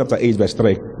at Romans chapter 8, verse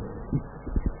 3.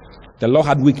 The law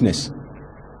had weakness.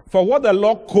 For what the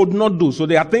law could not do. So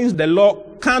there are things the law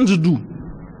can't do.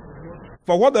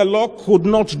 For what the law could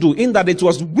not do, in that it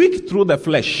was weak through the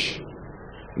flesh.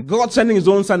 God sending his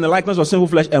own son in the likeness of sinful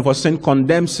flesh, and for sin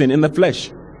condemned sin in the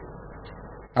flesh.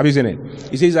 Have you seen it?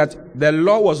 He says that the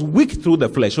law was weak through the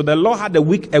flesh. So the law had a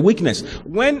weakness.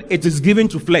 When it is given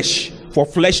to flesh, for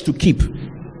flesh to keep,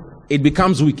 it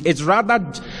becomes weak. It rather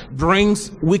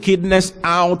brings wickedness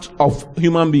out of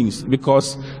human beings,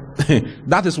 because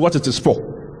that is what it is for.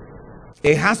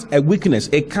 It has a weakness.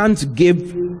 It can't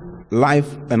give life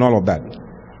and all of that.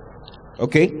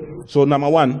 Okay? So number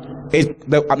one,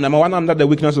 Number one, under the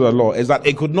weakness of the law, is that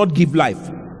it could not give life.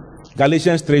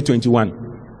 Galatians 3:21.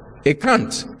 It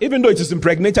can't. Even though it is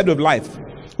impregnated with life,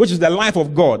 which is the life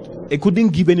of God, it couldn't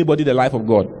give anybody the life of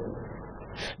God.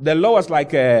 The law was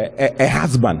like a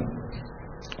husband,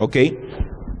 okay,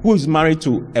 who is married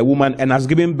to a woman and has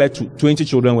given birth to 20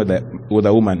 children with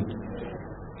a woman.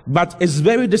 But it's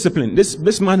very disciplined.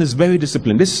 This man is very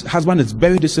disciplined. This husband is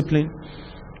very disciplined,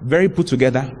 very put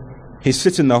together. He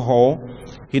sits in the hall.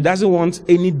 He doesn't want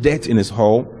any dirt in his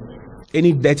hall,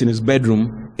 any dirt in his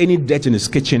bedroom, any dirt in his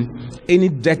kitchen, any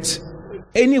dirt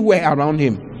anywhere around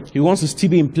him. He wants his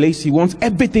TV in place. He wants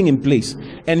everything in place.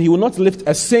 And he will not lift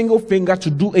a single finger to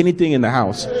do anything in the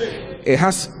house. It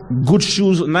has good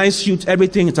shoes, nice suits,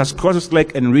 everything. It has crossed his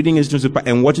leg and reading his newspaper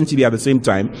and watching TV at the same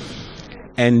time.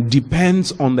 And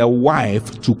depends on the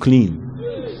wife to clean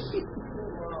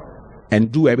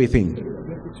and do everything.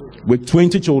 With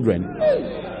 20 children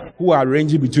who are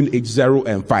ranging between age 0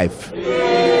 and 5.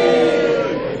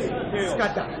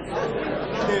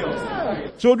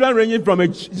 Children ranging from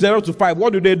age 0 to 5,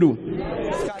 what do?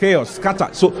 Chaos, scatter.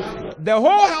 So the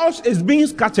whole house is being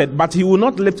scattered, but he will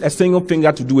not lift a single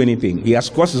finger to do anything. He has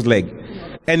crossed his leg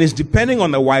and is depending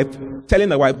on the wife, telling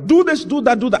the wife, do this, do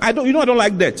that, do that. I don't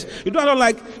like that. I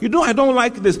don't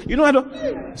like this. I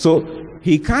don't. So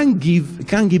he can't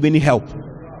give any help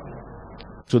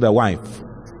to the wife.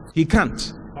 He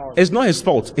can't. It's not his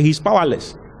fault. He's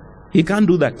powerless. He can't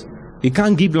do that. He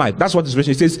can't give life. That's what this verse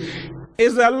says.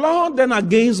 Is the law then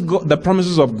against God, the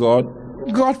promises of God?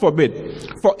 God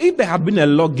forbid. For if there had been a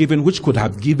law given which could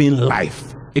have given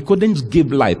life, it couldn't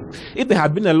give life. If there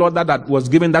had been a law that was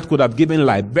given that could have given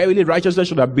life, verily righteousness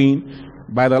should have been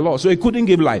by the law. So it couldn't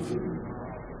give life.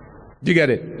 Do you get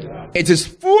it? It is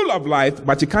full of life,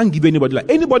 but it can't give anybody life.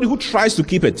 Anybody who tries to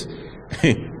keep it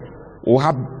will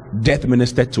have death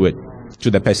ministered to it, to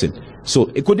the person.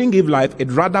 So it couldn't give life.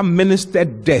 It rather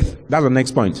ministered death. That's the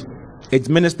next point. It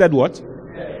ministered what?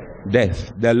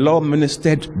 Death. The law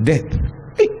ministered death.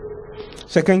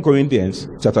 2 Corinthians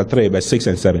chapter 3, verse 6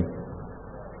 and 7.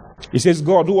 It says,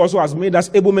 God, who also has made us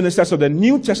able ministers of the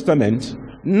New Testament,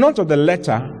 not of the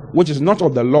letter, which is not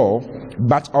of the law,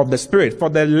 but of the Spirit. For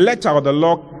the letter of the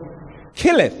law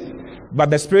killeth, but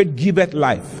the Spirit giveth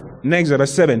life. Next,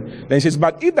 verse 7. Then it says,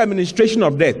 but if the administration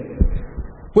of death,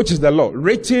 which is the law,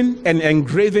 written and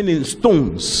engraven in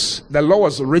stones. The law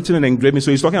was written and engraven.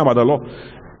 So he's talking about the law.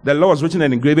 The law was written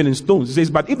and engraven in stones. He says,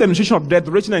 but if the administration of death,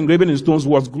 written and engraven in stones,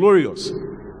 was glorious.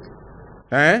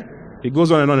 He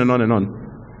goes on and on and on and on.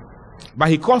 But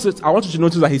he calls it, I want you to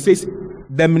notice that he says,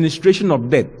 the administration of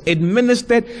death. It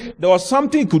ministered, there was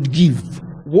something it could give.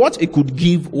 What it could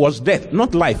give was death,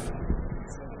 not life.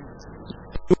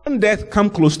 When death come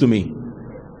close to me,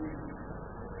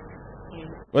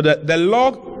 but the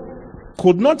law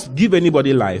could not give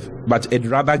anybody life, but it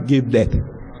rather gave death.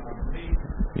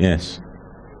 Yes.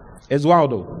 It's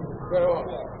wild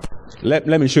though. Let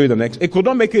me show you the next. It could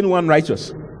not make anyone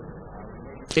righteous.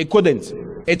 It couldn't.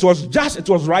 It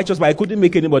was righteous, but it couldn't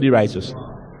make anybody righteous.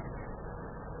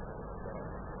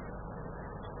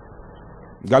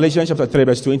 Galatians chapter 3,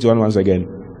 verse 21 once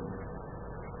again.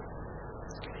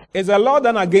 Is a law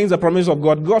done against the promise of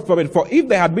God? God forbid. For if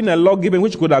there had been a law given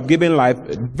which could have given life,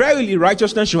 verily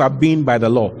righteousness should have been by the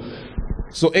law.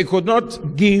 So it could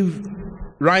not give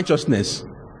righteousness.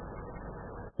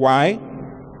 Why?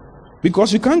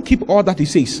 Because you can't keep all that he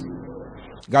says.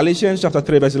 Galatians chapter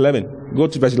 3, verse 11. Go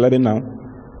to verse 11 now.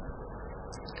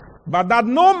 But that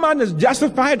no man is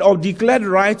justified or declared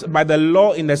right by the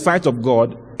law in the sight of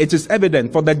God, it is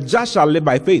evident, for the just shall live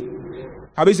by faith.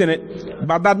 Have you seen it?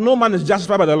 But that no man is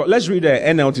justified by the law. Let's read the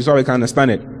NLT so we can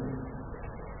understand it.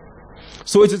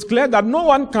 So it is clear that no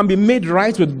one can be made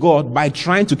right with God by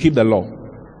trying to keep the law.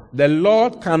 The law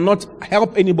cannot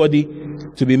help anybody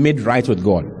to be made right with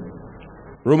God.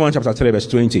 Romans chapter 3, verse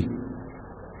 20.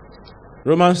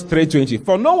 Romans 3:20.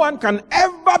 For no one can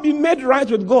ever be made right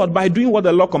with God by doing what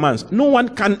the law commands. No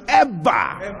one can ever.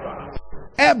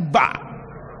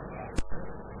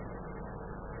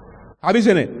 Have you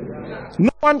seen it? No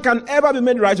one can ever be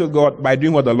made right with God by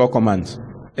doing what the law commands.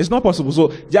 It's not possible.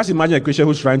 So just imagine a Christian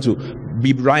who's trying to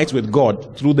be right with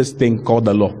God through this thing called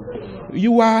the law.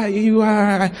 You are,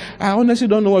 I honestly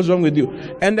don't know what's wrong with you.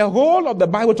 And the whole of the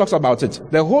Bible talks about it.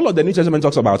 The whole of the New Testament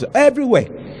talks about it. Everywhere.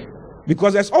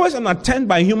 Because there's always an attempt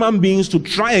by human beings to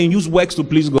try and use works to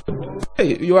please God.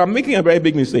 Hey, you are making a very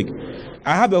big mistake.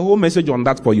 I have a whole message on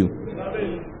that for you.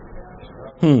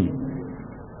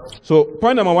 So,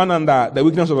 point number one under the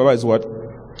weakness of the law is what?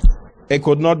 It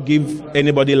could not give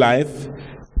anybody life.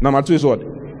 Number two is what?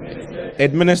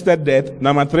 It ministered death.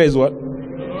 Number three is what?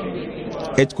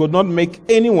 It could not make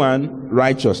anyone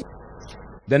righteous.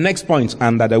 The next point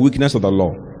under the weakness of the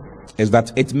law is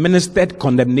that it ministered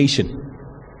condemnation.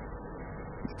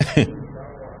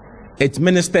 It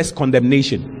ministers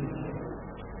condemnation.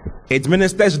 It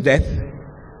ministers death.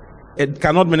 It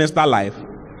cannot minister life.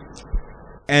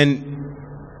 And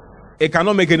it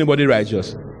cannot make anybody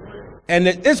righteous. And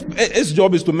its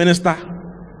job is to minister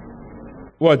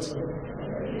what?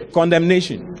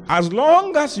 Condemnation. As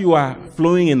long as you are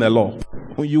flowing in the law,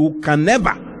 you can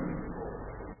never,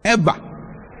 ever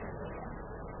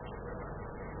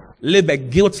live a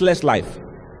guiltless life.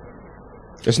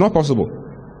 It's not possible.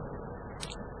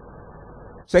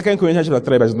 2 Corinthians chapter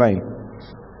 3 verse 9.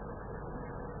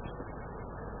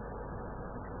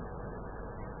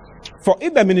 For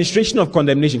if the administration of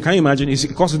condemnation, can you imagine?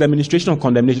 It causes the administration of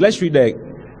condemnation. Let's read the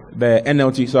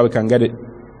NLT so we can get it.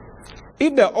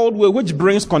 If the old way which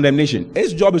brings condemnation,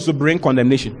 its job is to bring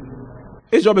condemnation.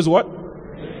 Its job is what?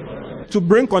 To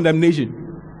bring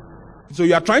condemnation. So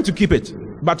you are trying to keep it.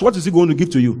 But what is it going to give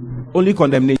to you? Only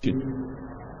condemnation.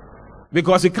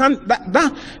 Because it can't,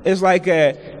 that is like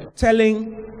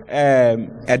telling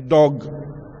a dog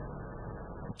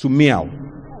to meow.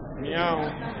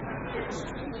 Meow.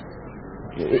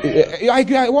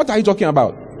 What are you talking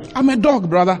about? I'm a dog,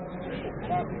 brother.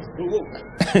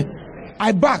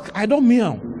 I bark, I don't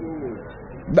meow.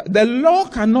 The law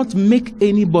cannot make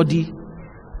anybody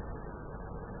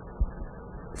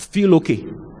feel okay.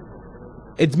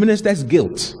 It ministers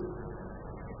guilt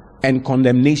and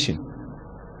condemnation.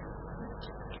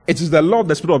 It is the law of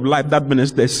the Spirit of life that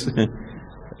ministers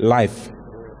life.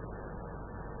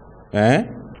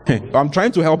 I'm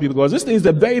trying to help you because this thing is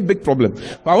a very big problem.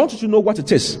 But I want you to know what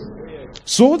it is,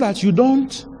 so that you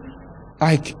don't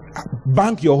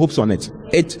bank your hopes on it.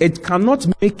 It cannot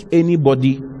make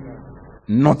anybody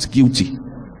not guilty.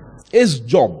 Its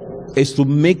job is to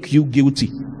make you guilty.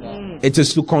 It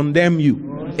is to condemn you.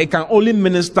 It can only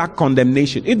minister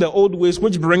condemnation. If the old ways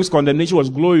which brings condemnation was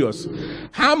glorious,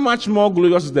 how much more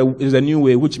glorious is the new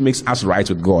way which makes us right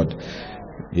with God?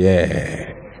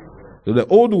 Yeah. So the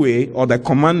old way or the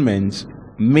commandment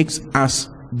makes us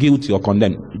guilty or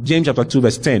condemned. James chapter 2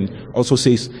 verse 10 also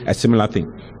says a similar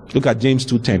thing. Look at James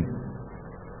 2:10.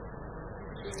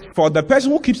 For the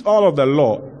person who keeps all of the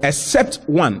law except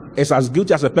one is as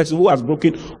guilty as a person who has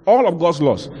broken all of God's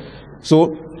laws.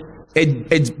 So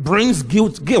it brings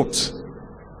guilt.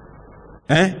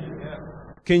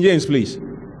 King James, please.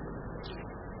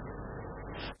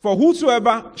 For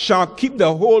whosoever shall keep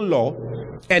the whole law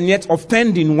and yet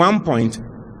offend in one point,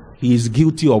 he is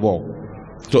guilty of all.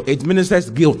 So it ministers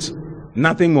guilt,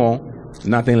 nothing more,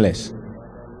 nothing less.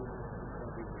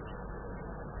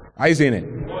 Are you seeing it?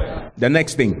 The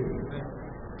next thing.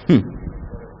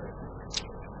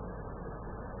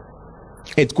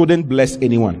 It couldn't bless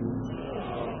anyone.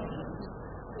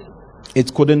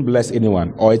 It couldn't bless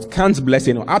anyone, or it can't bless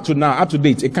anyone. Up to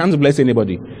date, it can't bless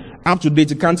anybody. Up to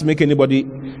date, it can't make anybody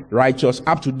righteous.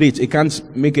 Up to date, it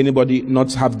can't make anybody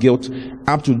not have guilt.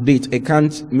 Up to date, it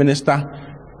can't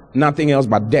minister nothing else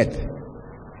but death.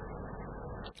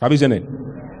 Have you seen it?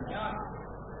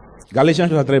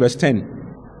 Galatians chapter 3 verse 10.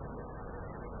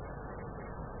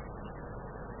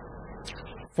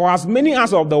 For as many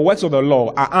as of the works of the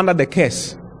law are under the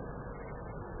curse.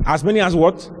 As many as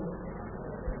what?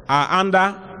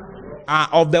 Are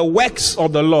of the works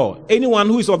of the law. Anyone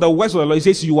who is of the works of the law, he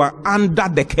says you are under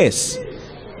the curse.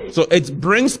 So it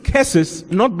brings curses,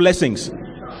 not blessings.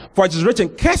 For it is written,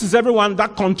 curse is everyone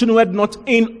that continueth not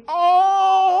in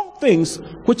all things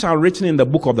which are written in the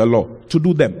book of the law to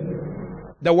do them.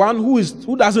 The one who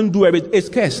doesn't do it is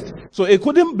cursed. So it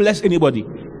couldn't bless anybody.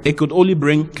 It could only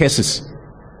bring curses.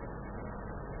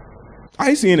 Are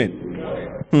you seeing it?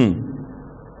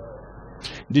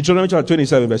 Deuteronomy chapter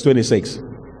 27 verse 26.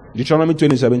 Deuteronomy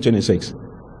 27:26.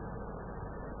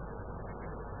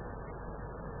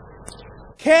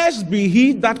 Cursed be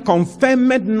he that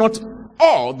confirmeth not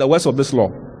all the words of this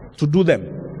law to do them.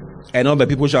 And all the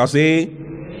people shall say,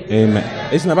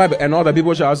 Amen. It's in the Bible. And all the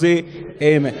people shall say,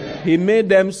 Amen. He made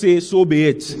them say, so be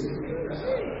it.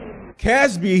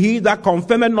 Cursed be he that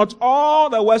confirmeth not all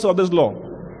the words of this law.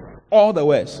 All the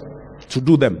words to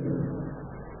do them.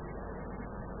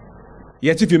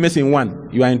 Yet if you miss in one,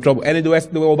 you are in trouble. And there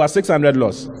were over 600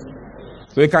 laws.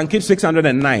 So you can keep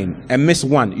 609 and miss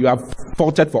one. You have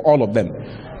faulted for all of them.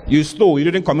 You stole, you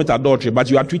didn't commit adultery, but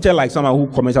you are treated like someone who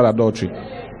committed adultery.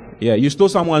 Yeah, you stole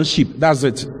someone's sheep. That's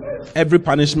it. Every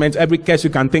punishment, every curse you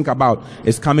can think about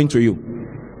is coming to you.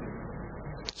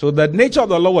 So the nature of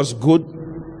the law was good,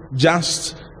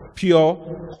 just, pure,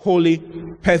 holy,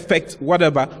 perfect,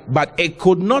 whatever, but it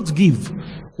could not give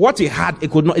What he had,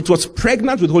 it could not. It was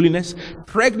pregnant with holiness,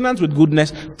 pregnant with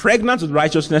goodness, pregnant with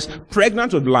righteousness,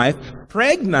 pregnant with life,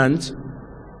 pregnant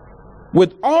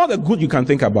with all the good you can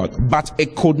think about. But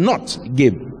it could not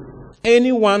give.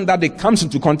 Anyone that it comes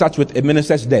into contact with, it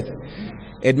ministers death.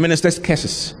 It ministers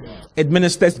curses. It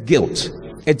ministers guilt.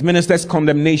 It ministers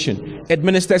condemnation. It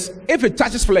ministers, if it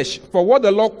touches flesh, for what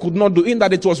the law could not do, in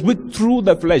that it was weak through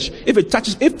the flesh. If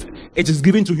it is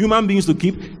given to human beings to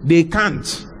keep, they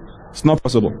can't. It's not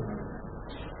possible.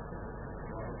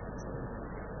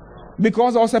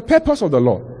 Because there was a purpose of the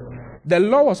law. The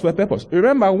law was for a purpose.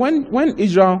 Remember, when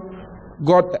Israel,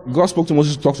 God spoke to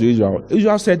Moses to talk to Israel.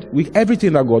 Israel said, with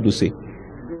everything that God will say,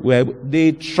 where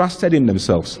they trusted in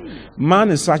themselves. Man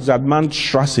is such that man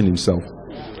trusts in himself.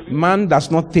 Man does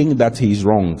not think that he is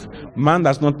wrong. Man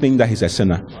does not think that he's a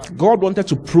sinner. God wanted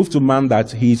to prove to man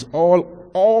that he is all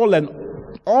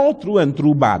through and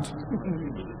through bad.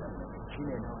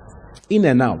 In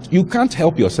and out. You can't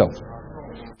help yourself.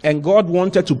 And God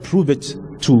wanted to prove it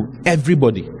to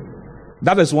everybody.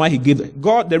 That is why he gave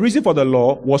God. The reason for the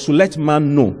law was to let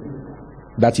man know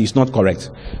that he is not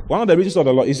correct. One of the reasons of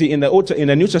the law, you see, in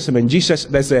the New Testament, Jesus,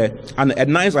 there's a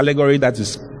nice allegory that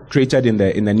is created in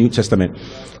the New Testament.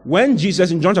 When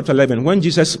Jesus, in John chapter 11, when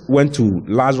Jesus went to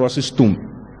Lazarus'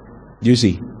 tomb, you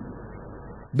see,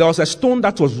 there was a stone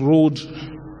that was rolled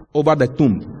over the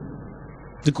tomb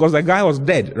because the guy was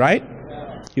dead, right?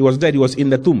 He was dead. He was in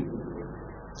the tomb,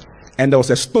 and there was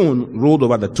a stone rolled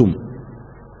over the tomb.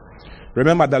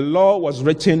 Remember, the law was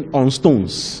written on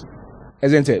stones,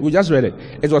 isn't it? We just read it.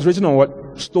 It was written on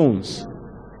what? Stones.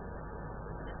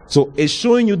 So it's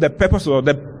showing you the purpose of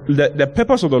the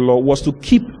purpose of the law was to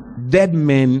keep dead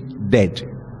men dead.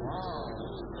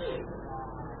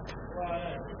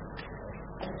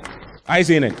 Are you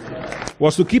seeing it?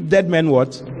 Was to keep dead men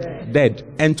what? Dead.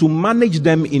 And to manage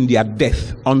them in their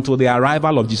death until the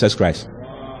arrival of Jesus Christ.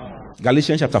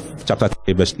 Galatians chapter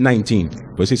 3, verse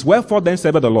 19. It says, wherefore then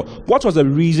serveth the law? What was the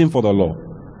reason for the law?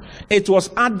 It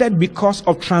was added because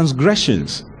of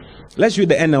transgressions. Let's read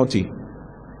the NLT.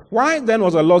 Why then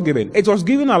was the law given? It was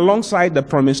given alongside the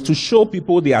promise to show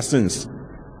people their sins.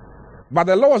 But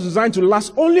the law was designed to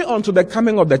last only until the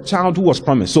coming of the child who was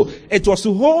promised. So it was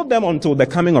to hold them until the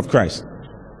coming of Christ.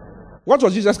 What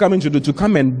was Jesus coming to do? To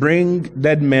come and bring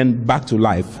dead men back to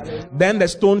life. Then the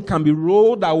stone can be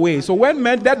rolled away. So when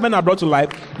dead men are brought to life,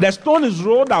 the stone is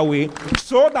rolled away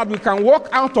so that we can walk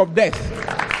out of death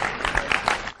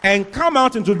and come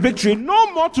out into victory,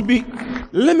 no more to be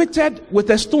limited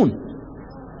with a stone.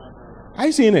 Are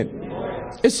you seeing it?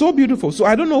 It's so beautiful. So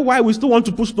I don't know why we still want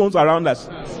to put stones around us.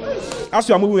 As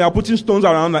we are moving, we are putting stones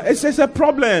around us. It's a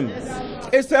problem.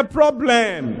 It's a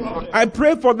problem. I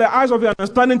pray for the eyes of your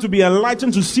understanding to be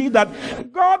enlightened to see that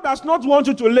God does not want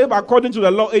you to live according to the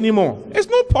law anymore. It's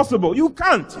not possible. You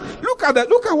can't. Look at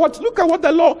what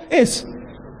the law is.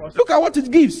 Look at what it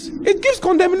gives. It gives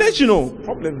condemnation.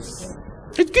 Problems.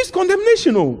 It gives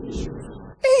condemnation.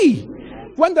 Hey,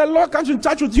 when the law comes in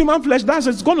touch with human flesh,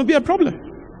 it's going to be a problem.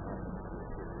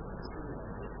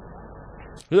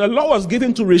 The law was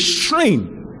given to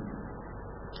restrain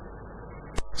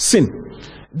sin.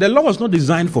 The law was not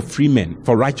designed for free men,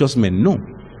 for righteous men. No.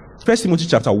 1 Timothy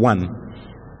chapter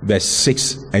 1, verse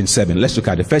 6 and 7. Let's look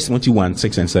at it. 1 Timothy 1,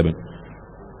 6 and 7.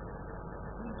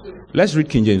 Let's read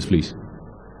King James, please.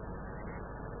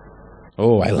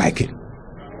 Oh, I like it.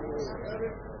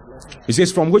 It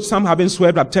says, from which some having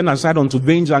swerved have turned aside unto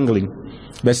vain jangling.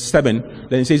 Verse 7.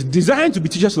 Then it says, desiring to be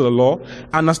teachers of the law,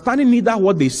 understanding neither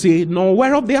what they say nor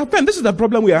whereof they offend. This is the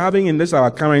problem we are having in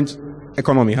our current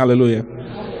economy. Hallelujah.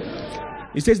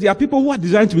 It says there are people who are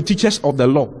designed to be teachers of the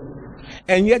law,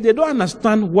 and yet they don't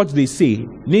understand what they say,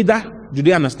 neither do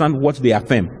they understand what they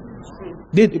affirm.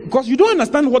 Because you don't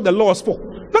understand what the law is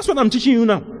for. That's what I'm teaching you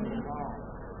now.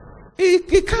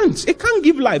 It can't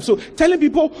give life. So telling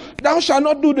people, thou shalt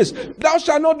not do this, thou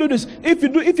shalt not do this. If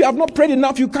you have not prayed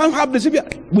enough, you can't have this.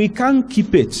 We can't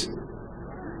keep it.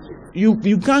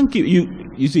 You can't keep.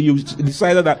 You see, you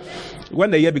decided that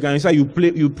when the year began, you said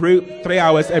you pray 3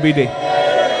 hours every day.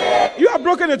 You have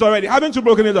broken it already. Haven't you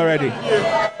broken it already?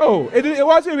 Oh, it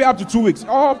wasn't even up to 2 weeks.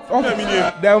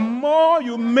 The more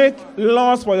you make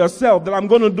laws for yourself, that I'm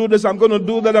going to do this, I'm going to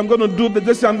do that, I'm going to do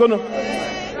this, I'm going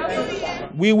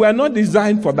to... We were not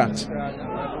designed for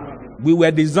that. We were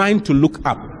designed to look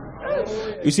up.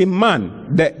 You see,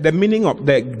 man, the meaning of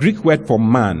the Greek word for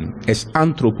man is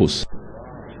anthropos.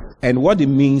 And what it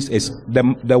means is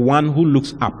the one who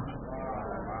looks up.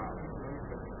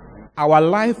 Our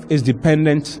life is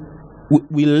dependent.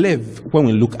 We live when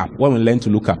we look up, when we learn to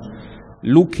look up.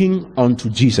 Looking unto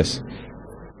Jesus,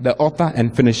 the author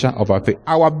and finisher of our faith.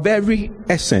 Our very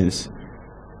essence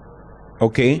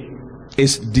okay,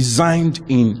 is designed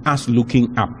in us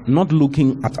looking up, not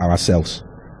looking at ourselves.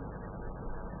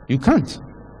 You can't.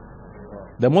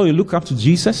 The more you look up to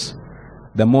Jesus,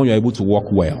 the more you're able to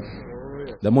walk well.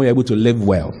 The more you're able to live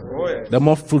well. The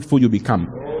more fruitful you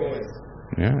become.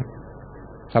 Yeah.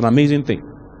 It's an amazing thing.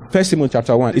 1 Timothy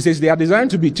chapter 1. It says they are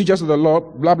designed to be teachers of the law,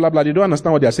 blah, blah, blah. They don't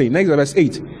understand what they are saying. Next verse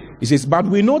 8. It says, but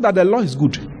we know that the law is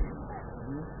good.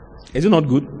 Is it not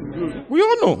good? We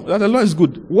all know that the law is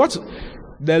good. What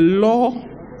the law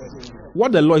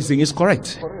is saying is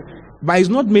correct. But it's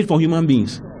not made for human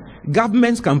beings.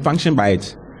 Governments can function by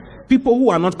it. People who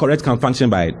are not correct can function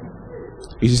by it.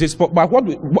 He says, but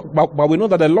we know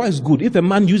that the law is good. If a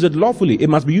man uses it lawfully, it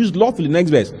must be used lawfully. Next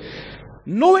verse.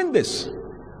 Knowing this,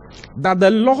 that the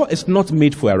law is not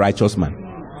made for a righteous man.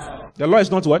 The law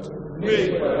is not what?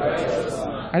 Made for a righteous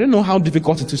man. I don't know how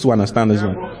difficult it is to understand this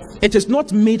one. It is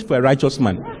not made for a righteous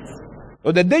man.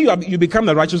 But the day you become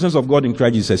the righteousness of God in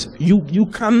Christ Jesus, you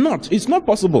cannot. It's not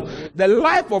possible. The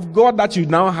life of God that you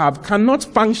now have cannot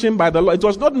function by the law. It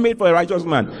was not made for a righteous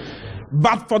man,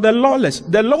 but for the lawless.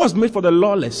 The law was made for the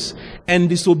lawless and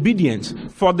disobedient,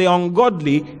 for the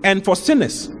ungodly and for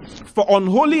sinners, for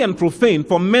unholy and profane,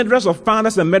 for murderers of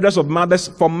fathers and murderers of mothers,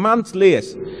 for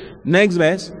manslayers. Next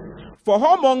verse. For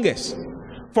whoremongers,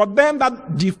 for them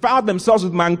that defile themselves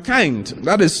with mankind.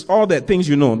 That is all the things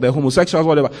you know, the homosexuals,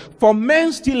 whatever. For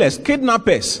men stealers,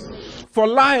 kidnappers, for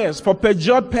liars, for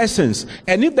perjured persons,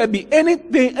 and if there be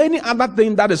any other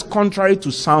thing that is contrary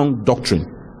to sound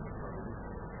doctrine.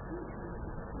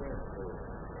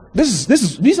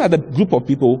 These are the group of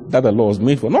people that the law was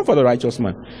made for, not for the righteous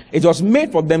man. It was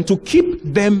made for them to keep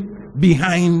them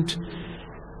behind,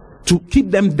 to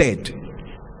keep them dead,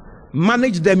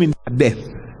 manage them in death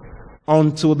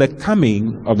until the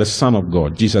coming of the Son of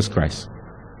God, Jesus Christ,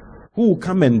 who will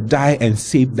come and die and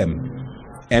save them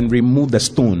and remove the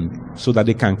stone so that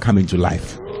they can come into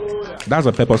life. That's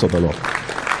the purpose of the law.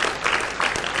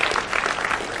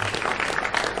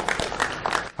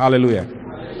 Hallelujah.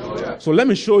 So let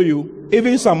me show you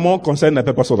even some more concerning the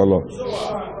purpose of the law.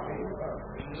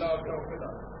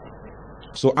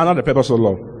 So another purpose of the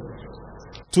law,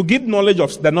 to give the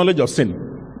knowledge of sin.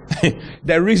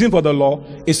 The reason for the law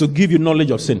is to give you knowledge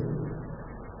of sin.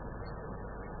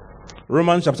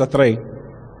 Romans chapter 3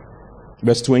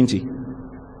 verse 20.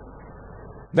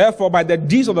 Therefore by the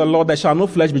deeds of the law there shall no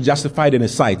flesh be justified in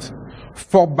his sight.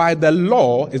 For by the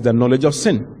law is the knowledge of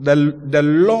sin. The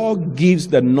law gives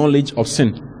the knowledge of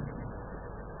sin.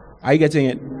 Are you getting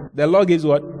it? The law gives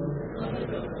what?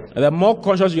 The more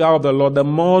conscious you are of the law, the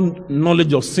more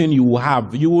knowledge of sin you will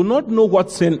have. You will not know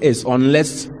what sin is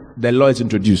unless the law is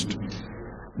introduced.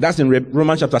 That's in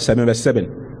Romans chapter 7 verse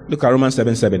 7. Look at Romans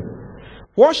 7:7.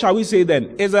 What shall we say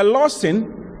then? Is the law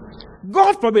sin?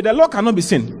 God forbid. The law cannot be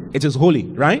sin. It is holy,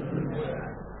 right?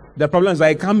 The problem is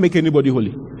that it can't make anybody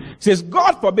holy. It says,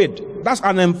 God forbid. That's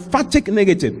an emphatic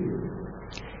negative.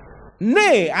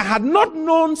 Nay, I had not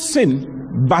known sin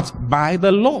but by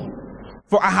the law.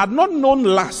 For I had not known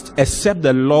lust except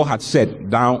the law had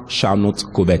said, thou shalt not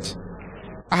covet.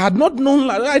 I had not known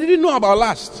lust. I didn't know about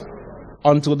lust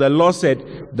until the law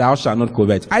said, thou shalt not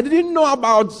covet. I didn't know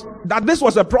about that this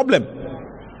was a problem.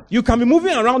 You can be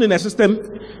moving around in a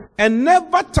system and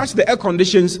never touch the air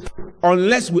conditions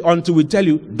until we tell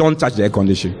you, don't touch the air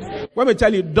condition. When we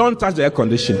tell you, don't touch the air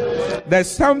condition, there's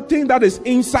something that is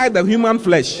inside the human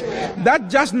flesh that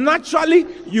just naturally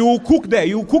you will cook there.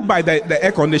 You will cook by the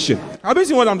air condition. Have you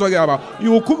seen what I'm talking about?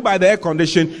 You will cook by the air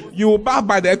condition. You will bath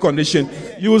by the air condition.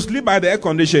 You will sleep by the air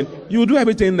condition. You will do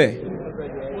everything there.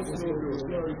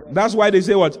 That's why they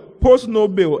say what? Post no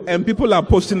bill. And people are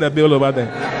posting the bill over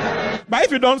there. But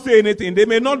if you don't say anything, they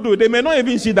may not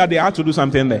even see that they have to do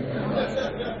something there.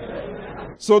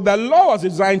 So the law was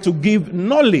designed to give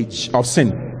knowledge of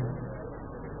sin.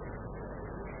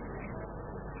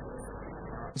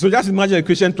 So just imagine a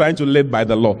Christian trying to live by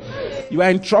the law. You are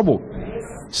in trouble.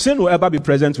 Sin will ever be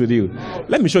present with you.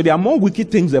 Let me show you, there are more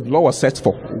wicked things the law was set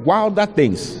for. Wilder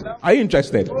things. Are you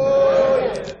interested?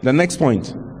 The next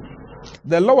point.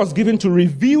 The law was given to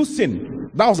reveal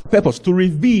sin. That was the purpose, to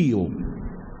reveal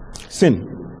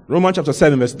sin. Romans chapter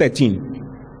 7 verse 13.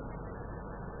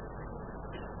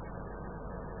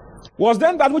 Was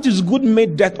then that which is good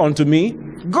made death unto me?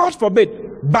 God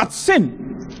forbid. But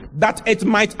sin, that it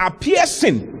might appear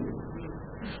sin,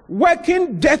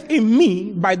 working death in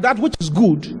me by that which is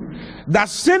good, that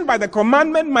sin by the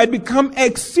commandment might become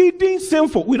exceeding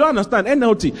sinful. We don't understand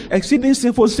NLT. Exceeding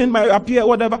sinful, sin might appear,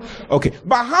 whatever. Okay.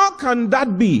 But how can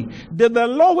that be? Did the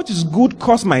law which is good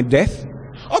cause my death?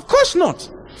 Of course not.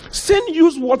 Sin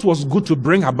used what was good to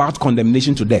bring about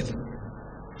condemnation to death.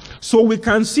 So we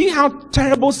can see how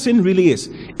terrible sin really is.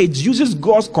 It uses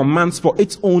God's commands for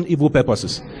its own evil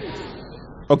purposes.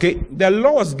 Okay, the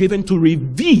law was given to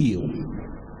reveal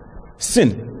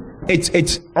sin.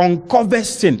 It uncovers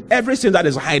sin, every sin that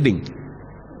is hiding.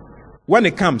 When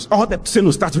it comes, all the sin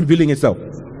will start revealing itself.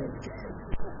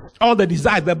 All the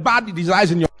desires, the bad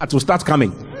desires in your heart will start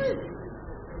coming.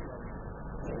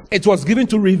 It was given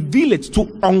to reveal it, to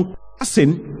uncover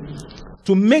sin,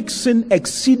 to make sin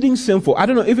exceeding sinful. I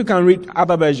don't know if you can read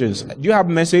other versions. Do you have a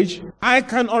message? I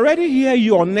can already hear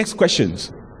your next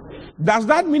questions. Does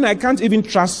that mean I can't even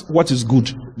trust what is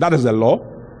good? That is the law.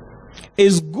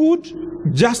 Is good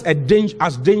just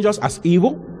as dangerous as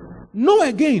evil? No,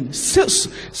 again.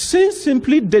 Sin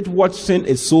simply did what sin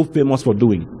is so famous for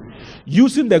doing.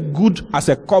 Using the good as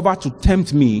a cover to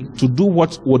tempt me to do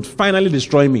what would finally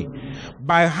destroy me.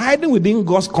 By hiding within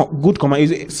God's good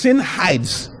command, sin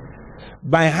hides.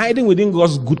 By hiding within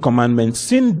God's good commandments,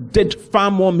 sin did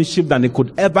far more mischief than it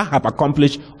could ever have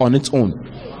accomplished on its own.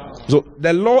 So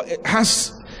the law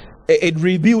it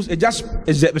reveals,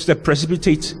 it's a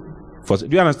precipitate. Do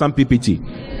you understand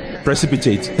PPT?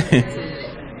 Precipitate.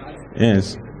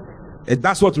 Yes.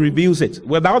 That's what reveals it.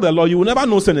 Without the law, you will never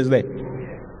know sin is there.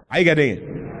 Are you getting it?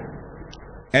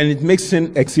 And it makes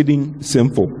sin exceeding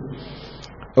sinful.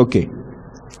 Okay.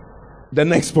 The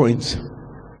next point.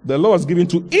 The law is given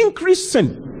to increase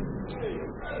sin.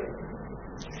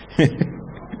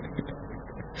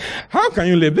 How can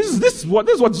you live? This is what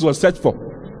it was set for.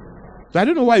 I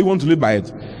don't know why you want to live by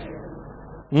it.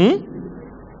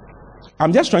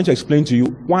 I'm just trying to explain to you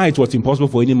why it was impossible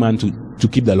for any man to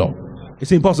keep the law.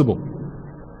 It's impossible.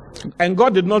 And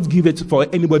God did not give it for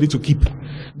anybody to keep.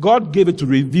 God gave it to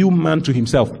reveal man to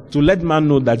himself, to let man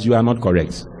know that you are not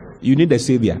correct. You need a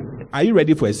savior. Are you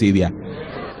ready for a savior?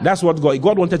 That's what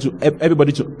God wanted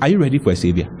everybody to. Are you ready for a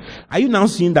savior? Are you now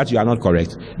seeing that you are not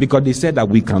correct? Because they said that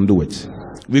we can do it.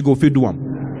 We go feed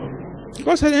one.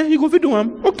 God said, you go feed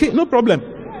one. Okay, no problem.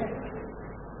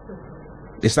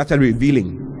 They started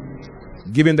revealing,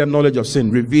 giving them knowledge of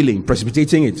sin, revealing,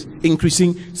 precipitating it,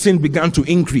 increasing. Sin began to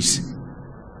increase.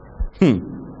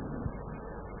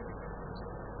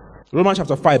 Romans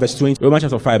chapter 5 verse 20. Romans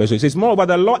chapter 5 verse 20 says, moreover,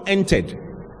 the law entered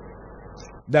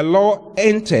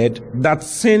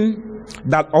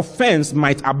that offense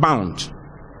might abound.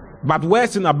 But where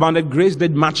sin abounded, grace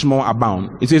did much more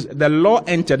abound. It says the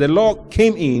law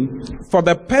came in for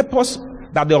the purpose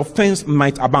that the offense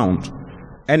might abound.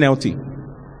 NLT.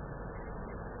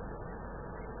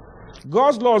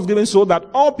 God's law was given so that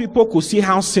all people could see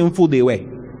how sinful they were.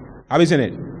 Have you seen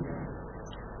it?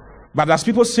 But as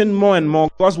people sinned more and more,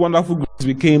 God's wonderful grace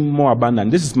became more abundant.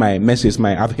 This is my message.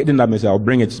 I've hidden that message. I'll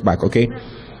bring it back, okay?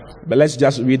 But let's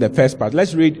just read the first part.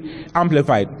 Let's read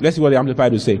Amplified. Let's see what the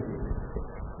Amplified will say.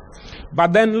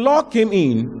 But then law came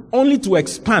in only to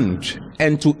expand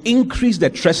and to increase the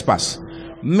trespass,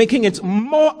 making it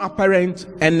more apparent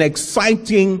and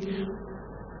exciting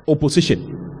opposition.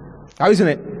 Have you seen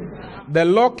it? The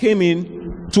law came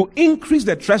in to increase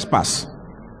the trespass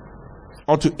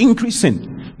or to increase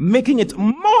sin, making it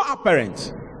more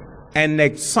apparent and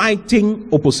exciting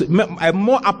opposition.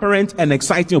 More apparent and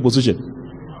exciting opposition.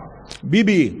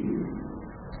 BB.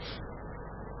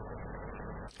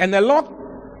 And the law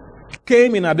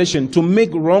came in addition to make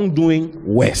wrongdoing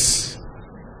worse.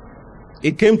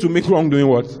 It came to make wrongdoing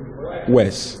what?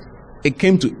 Worse. It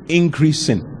came to increase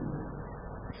sin.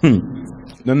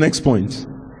 The next point.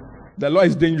 The law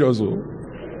is dangerous.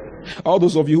 All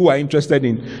those of you who are interested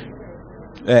in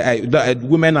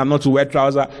women are not to wear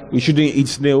trousers, we shouldn't eat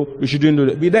snail, we shouldn't do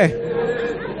that. Be there.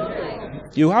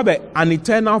 You have an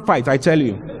eternal fight, I tell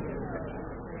you.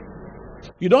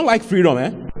 You don't like freedom,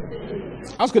 eh?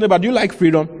 Ask your neighbor, do you like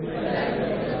freedom?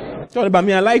 Tell about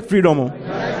me, I like freedom.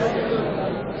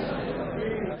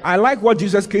 I like what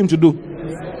Jesus came to do.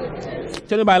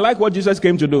 Tell me, I like what Jesus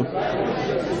came to do.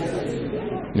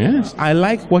 Yes, I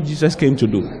like what Jesus came to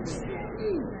do.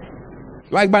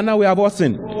 Like by now we have all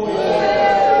sinned.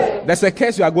 There's a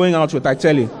case you are going out with, I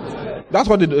tell you. That's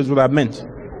what it would have meant.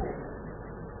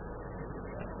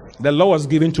 The law was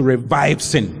given to revive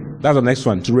sin. That's the next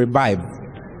one, to revive.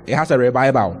 It has a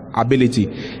revival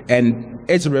ability. And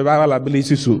its revival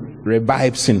ability to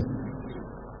revive sin.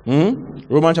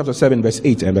 Romans chapter 7 verse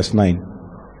 8 and verse 9.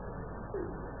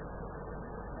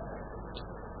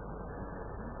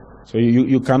 So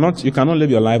you cannot live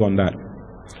your life on that.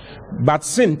 But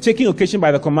sin, taking occasion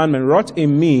by the commandment, wrought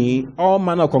in me all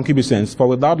manner of concupiscence. For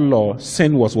without law,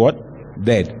 sin was what?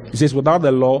 Dead. It says without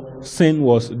the law, sin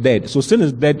was dead. So sin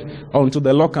is dead until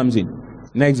the law comes in.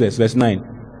 Next verse 9.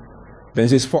 Then it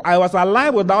says, for I was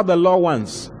alive without the law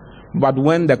once, But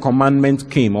when the commandment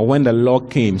came, or when the law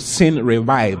came, sin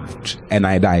revived and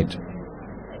I died.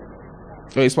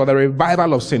 So it's for the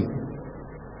revival of sin.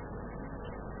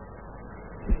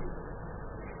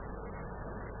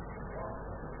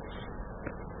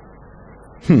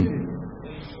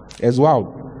 As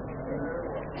well.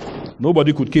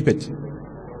 Nobody could keep it.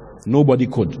 Nobody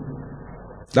could.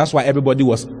 That's why everybody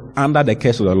was under the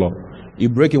curse of the law. You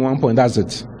break in one point, that's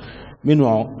it.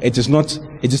 Meanwhile, it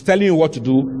is telling you what to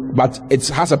do, but it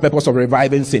has a purpose of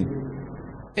reviving sin.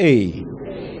 Hey,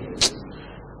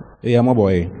 my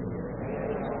boy.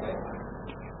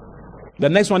 The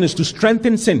next one is to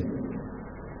strengthen sin.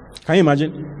 Can you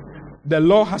imagine? The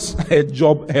law has a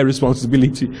job, a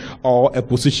responsibility, or a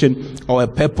position, or a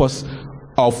purpose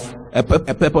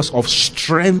of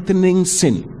strengthening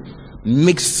sin,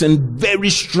 makes sin very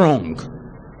strong.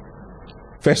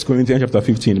 1 Corinthians chapter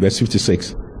 15, verse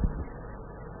 56.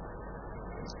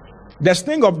 The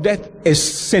sting of death is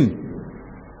sin,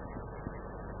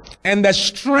 and the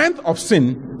strength of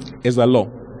sin is the law.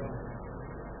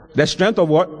 The strength of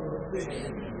what?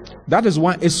 That is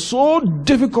why it's so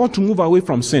difficult to move away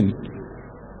from sin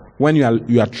when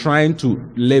you are trying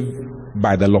to live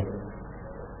by the law,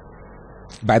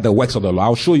 by the works of the law.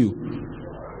 I'll show you.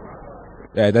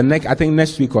 I think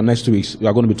next week or next 2 weeks we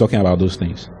are going to be talking about those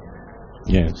things.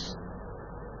 Yes.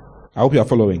 I hope you are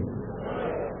following.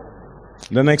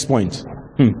 The next point.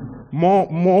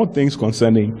 More things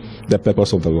concerning the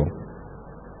purpose of the law.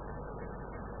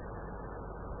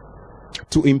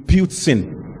 To impute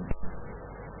sin.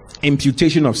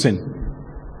 Imputation of sin.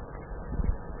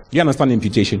 You understand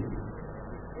imputation?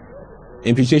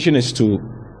 Imputation is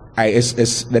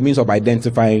the means of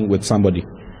identifying with somebody.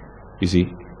 You see,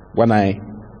 when I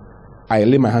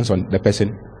lay my hands on the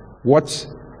person, what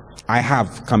I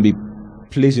have can be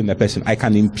placed in the person. I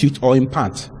can impute or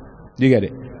impart. Do you get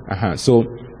it? So,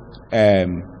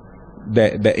 in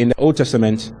the Old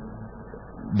Testament,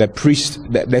 the priest,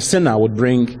 the sinner would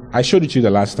bring. I showed it to you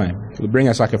the last time. He would bring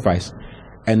a sacrifice,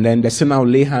 and then the sinner will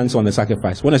lay hands on the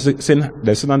sacrifice. When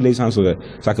the sinner lays hands on the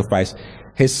sacrifice,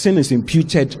 his sin is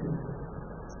imputed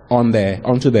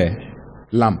onto the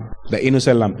lamb, the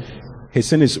innocent lamb. His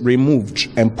sin is removed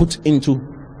and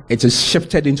it is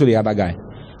shifted into the other guy.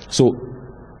 So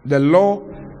the law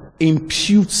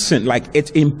imputes sin, like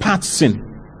it imparts sin.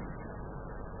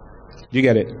 You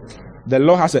get it? The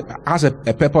law has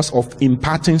a purpose of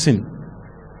imparting sin.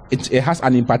 It has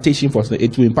an impartation for sin.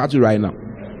 It will impart you right now.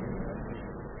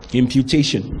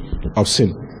 Imputation of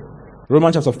sin.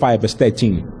 Romans chapter 5 verse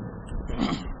 13.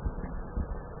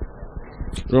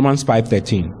 Romans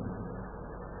 5:13.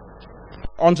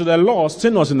 Unto the law,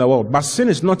 sin was in the world, but sin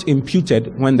is not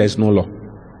imputed when there is no law.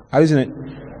 Have you seen it?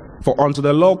 For unto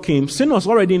the law came, sin was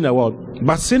already in the world,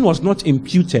 but sin was not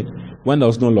imputed when there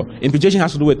was no law. Imputation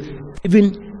has to do with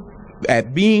even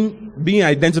being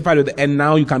identified with, and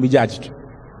now you can be judged.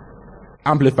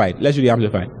 Amplified. Let's read the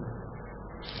Amplified.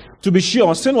 To be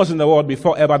sure, sin was in the world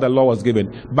before ever the law was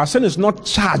given, but sin is not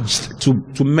charged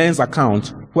to men's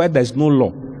account where there is no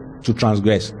law to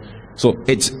transgress. So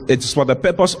it's for the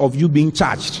purpose of you being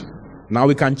charged. Now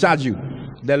we can charge you.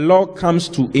 The law comes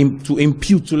to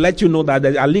impute, to let you know that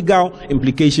there are legal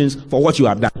implications for what you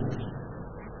have done.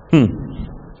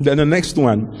 Then the next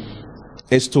one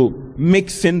is to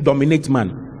make sin dominate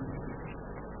man.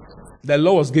 The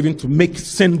law was given to make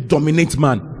sin dominate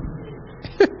man.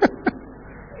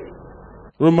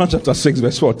 Romans chapter 6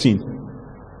 verse 14.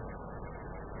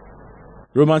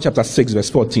 Romans chapter 6 verse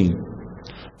 14.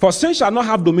 For sin shall not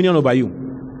have dominion over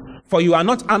you, for you are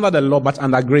not under the law but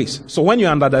under grace. So when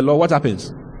you're under the law, what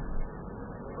happens?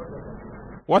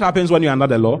 What happens when you're under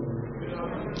the law?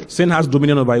 Sin has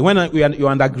dominion over you. When you're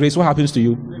under grace, what happens to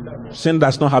you? Sin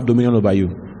does not have dominion over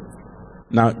you.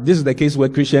 Now, this is the case where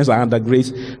Christians are under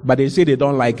grace, but they say they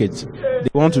don't like it. They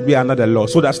want to be under the law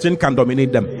so that sin can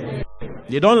dominate them.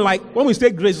 They don't like, when we say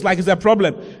grace, it's like it's a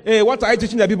problem. Hey, what are you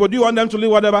teaching the people? Do you want them to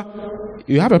live whatever?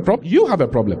 You have a problem. You have a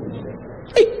problem.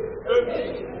 Hey.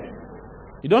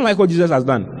 You don't like what Jesus has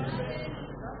done.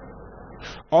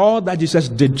 All that Jesus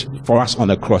did for us on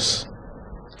the cross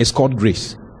is called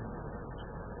grace.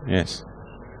 Yes.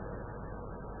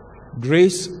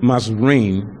 Grace must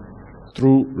reign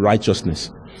through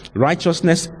righteousness.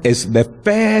 Righteousness is the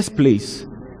first place.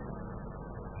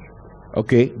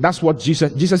 Okay, that's what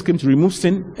Jesus came to remove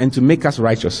sin and to make us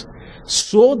righteous,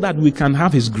 so that we can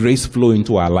have his grace flow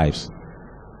into our lives.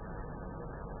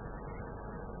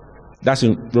 That's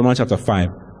in Romans chapter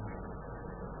 5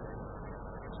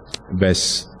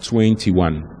 verse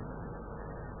 21.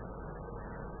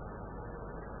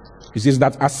 It says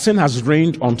that as sin has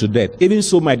reigned unto death, even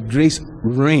so might grace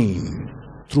reign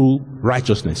through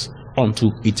righteousness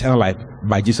unto eternal life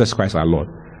by Jesus Christ our Lord.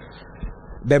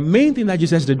 The main thing that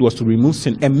Jesus did was to remove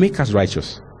sin and make us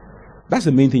righteous. That's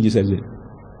the main thing Jesus did.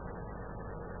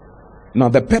 Now,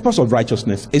 the purpose of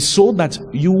righteousness is so that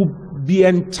you will be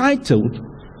entitled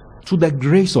to the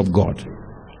grace of God.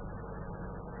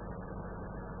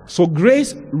 So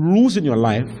grace rules in your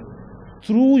life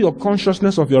through your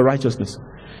consciousness of your righteousness.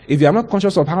 If you are not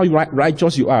conscious of how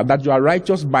righteous you are, that you are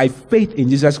righteous by faith in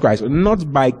Jesus Christ,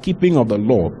 not by keeping of the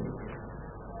law,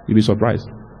 you'll be surprised.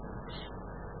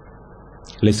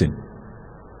 Listen.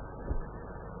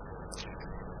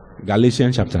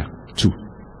 Galatians chapter 2.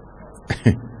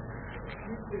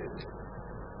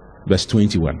 Verse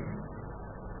 21.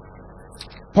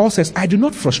 Paul says, I do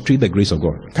not frustrate the grace of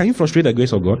God. Can you frustrate the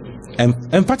grace of God? And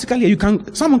emphatically,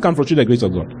 someone can frustrate the grace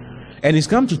of God. And he's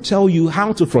come to tell you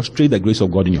how to frustrate the grace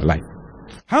of God in your life.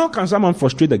 How can someone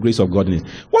frustrate the grace of God in it?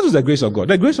 What is the grace of God?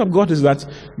 The grace of God is that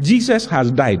Jesus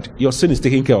has died. Your sin is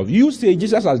taken care of. You say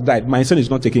Jesus has died. My sin is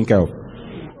not taken care of.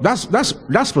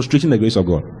 That's frustrating the grace of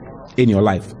God in your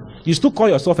life. You still call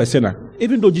yourself a sinner.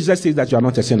 Even though Jesus says that you are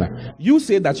not a sinner. You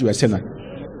say that you are a sinner.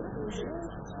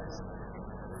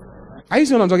 Are you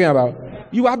seeing what I'm talking about?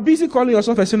 You are busy calling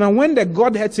yourself a sinner when the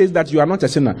Godhead says that you are not a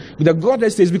sinner. The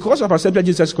Godhead says because you have accepted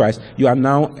Jesus Christ, you are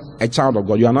now a child of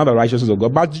God. You are now the righteousness of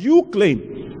God. But you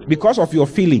claim, because of your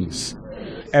feelings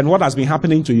and what has been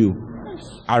happening to you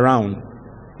around,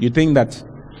 you think that,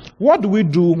 what do we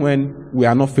do when we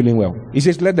are not feeling well? He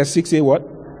says, let the sick say what?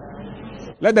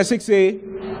 Let the sick say,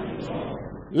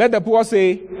 let the poor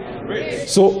say.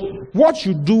 So what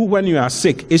you do when you are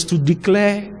sick is to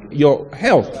declare your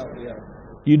health.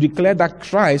 You declare that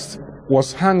Christ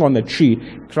was hung on a tree.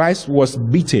 Christ was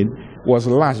beaten, was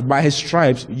lashed. By his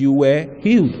stripes, you were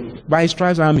healed. By his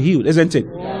stripes, I am healed, isn't it?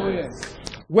 Oh, yes.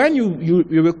 When you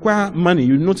require money,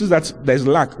 you notice that there's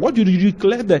lack. What do you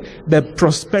declare? The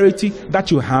prosperity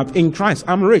that you have in Christ.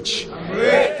 I'm rich.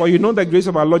 For you know the grace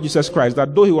of our Lord Jesus Christ,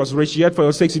 that though he was rich, yet for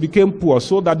your sakes he became poor,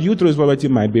 so that you through his poverty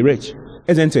might be rich.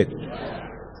 Isn't it?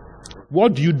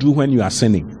 What do you do when you are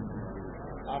sinning?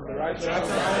 I'm the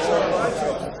righteous.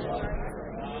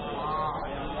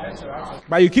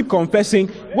 But you keep confessing.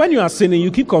 When you are sinning,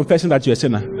 you keep confessing that you're a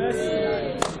sinner.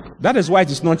 That is why it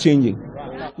is not changing.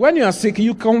 When you are sick,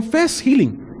 you confess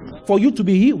healing for you to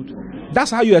be healed.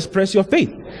 That's how you express your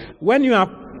faith. When you are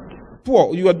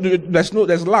poor,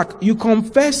 there's lack, you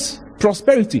confess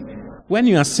prosperity. When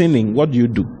you are sinning, what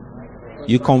do?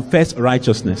 You confess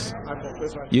righteousness.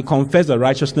 You confess the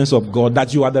righteousness of God,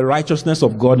 that you are the righteousness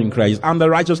of God in Christ. I'm the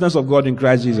righteousness of God in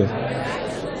Christ Jesus.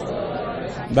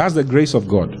 That's the grace of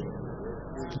God.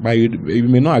 But you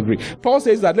may not agree. Paul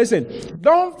says that, listen,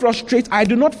 I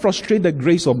do not frustrate the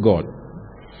grace of God.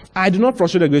 I do not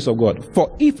frustrate the grace of God.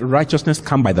 For if righteousness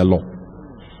come by the law,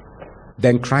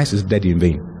 then Christ is dead in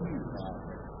vain.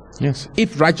 Yes.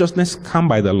 If righteousness come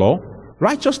by the law,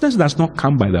 righteousness does not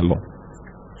come by the law.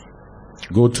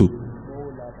 Go to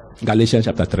Galatians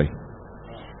chapter 3,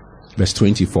 verse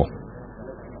 24.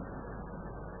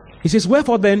 He says,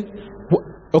 wherefore then,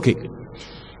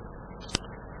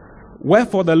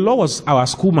 wherefore the law was our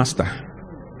schoolmaster.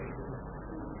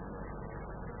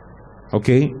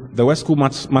 Okay, the word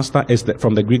schoolmaster is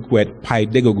from the Greek word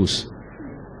paedagogus.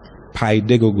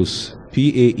 Paedagogus.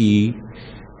 P-A-E-D-E-G-O.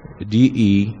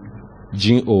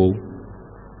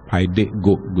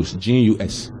 Paedagogus.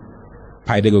 G-U-S.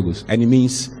 Paedagogus. And it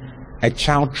means a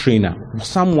child trainer.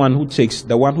 Someone who takes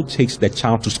the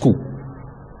child to school.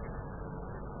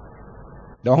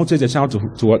 The one who takes the child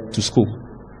to school.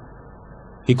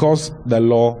 He calls the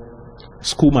law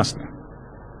schoolmaster.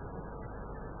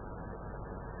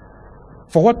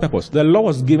 For what purpose? The law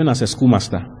was given as a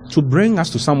schoolmaster to bring us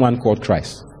to someone called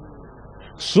Christ,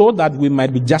 so that we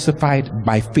might be justified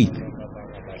by faith.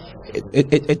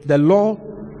 The law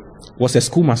was a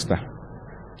schoolmaster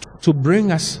to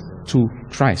bring us to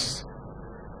Christ.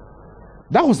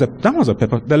 That was the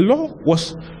purpose. The law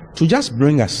was to just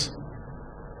bring us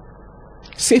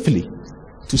safely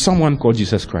to someone called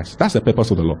Jesus Christ. That's the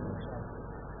purpose of the law.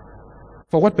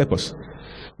 For what purpose?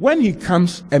 When he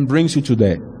comes and brings you to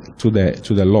the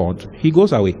Lord, he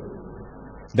goes away.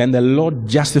 Then the Lord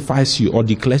justifies you or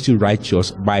declares you righteous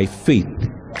by faith.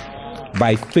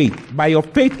 By faith. By your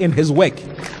faith in his work.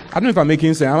 I don't know if I'm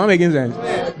making sense. Am I making sense?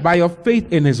 By your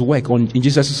faith in his work, in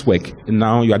Jesus' work,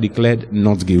 now you are declared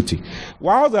not guilty.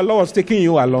 While the Lord was taking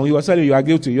you along, he was telling you are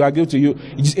guilty, you are guilty.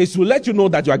 It's to let you know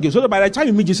that you are guilty. So that by the time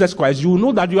you meet Jesus Christ, you will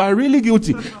know that you are really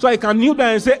guilty. So I can kneel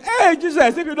down and say, hey,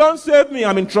 Jesus, if you don't save me,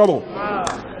 I'm in trouble.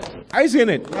 Are you seeing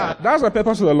it? That's the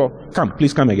purpose of the law.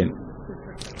 Please come again.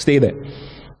 Stay there.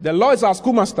 The law is our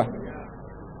schoolmaster.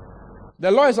 The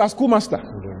law is our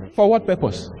schoolmaster. For what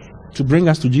purpose? to bring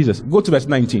us to Jesus. Go to verse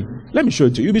 19. Let me show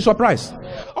it to you. You'll be surprised.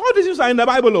 All these things are in the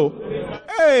Bible. Oh.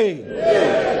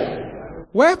 Hey.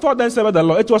 Wherefore then said the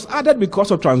law, it was added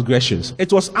because of transgressions.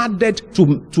 It was added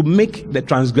to make the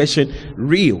transgression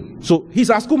real. So he's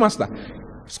our schoolmaster.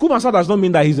 Schoolmaster does not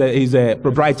mean that he's a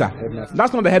proprietor.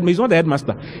 That's not the headmaster. He's not the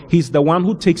headmaster. He's the one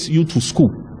who takes you to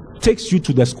school, takes you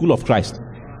to the school of Christ.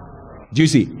 Do you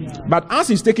see? But as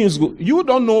he's taking you to school, you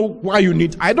don't know why you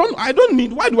need. I don't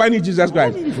need. Why do I need Jesus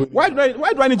Christ? Why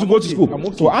do I need to go to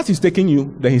school? So as he's taking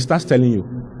you, then he starts telling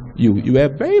you are a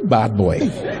very bad boy.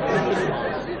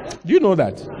 Do you know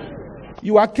that?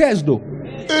 You are cursed though.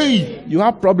 Hey, you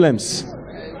have problems.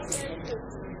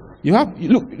 You have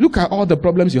look at all the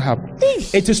problems you have.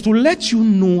 It is to let you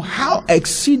know how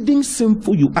exceeding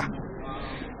sinful you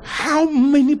are, how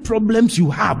many problems you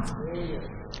have,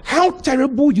 how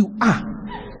terrible you are,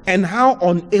 and how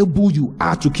unable you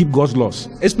are to keep God's laws.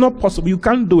 It's not possible. You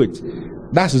can't do it.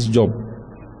 That's his job.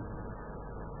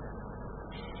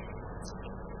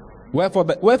 Wherefore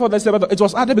the seventh, it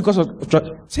was added because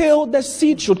of till the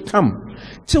seed should come.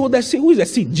 Till the seed, who is the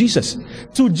seed? Jesus.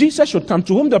 Till Jesus should come,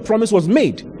 to whom the promise was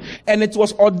made. And it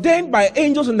was ordained by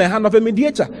angels in the hand of a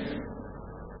mediator.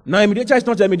 Now a mediator is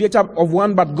not a mediator of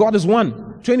one, but God is one.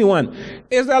 21.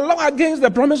 Is the law against the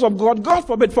promise of God? God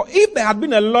forbid. For if there had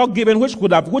been a law given which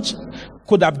could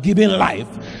have given life,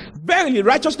 verily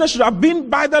righteousness should have been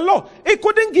by the law. It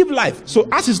couldn't give life. So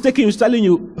as he's taking you, he's telling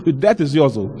you, death is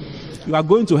yours. You are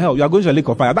going to hell. You are going to a lake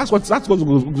of fire. That's what's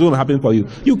going to happen for you.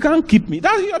 You can't keep me.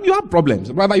 You have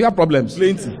problems, brother. You have problems.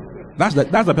 Plenty. That's the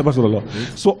purpose of the law.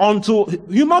 So until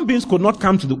human beings could not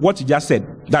come to what he just said,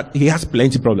 that he has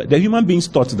plenty of problems. The human beings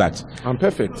thought that I'm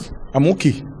perfect. I'm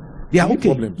okay. They are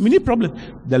okay. Many problems.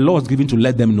 The law is given to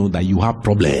let them know that you have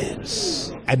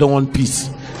problems. I don't want peace.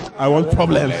 I want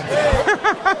problems.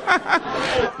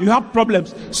 You have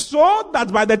problems. So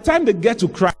that by the time they get to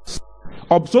Christ,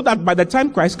 or so that by the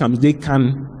time Christ comes, they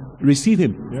can receive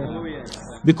him. Yeah.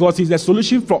 Because he's the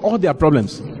solution for all their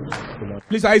problems.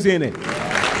 Please, are you saying it?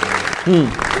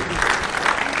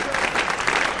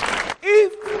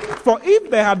 If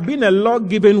there had been a law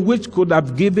given which could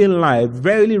have given life,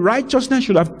 verily righteousness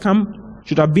should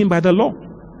have been by the law.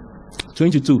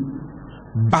 22.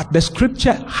 But the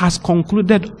scripture has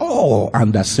concluded all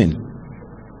under sin,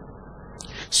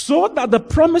 so that the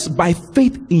promise by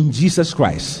faith in Jesus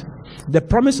Christ, the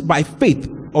promise by faith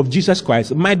of Jesus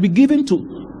Christ, might be given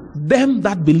to them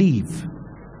that believe.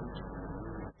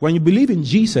 When you believe in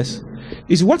Jesus,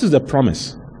 what is the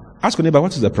promise? Ask your neighbor,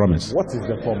 what is the promise? What is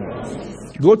the promise?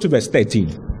 Go to verse 13.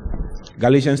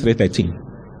 Galatians 3:13.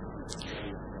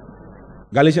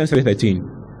 Galatians 3:13.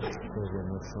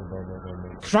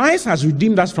 Christ has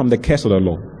redeemed us from the curse of the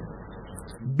law,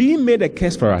 being made a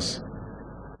curse for us.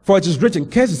 For it is written,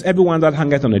 cursed is everyone that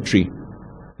hangeth on a tree.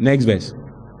 Next verse.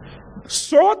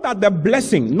 So that the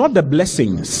blessing, not the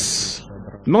blessings,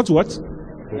 not what?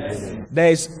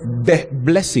 There is the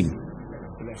blessing.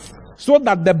 So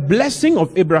that the blessing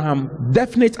of Abraham,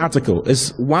 definite article,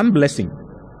 is one blessing.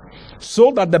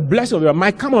 So that the blessing of Abraham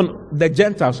might come on the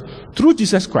Gentiles through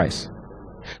Jesus Christ,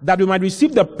 that we might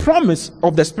receive the promise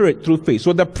of the Spirit through faith.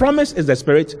 So the promise is the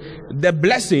Spirit, the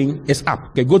blessing is up.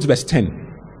 Okay, go to verse 10.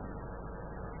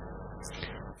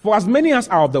 For as many as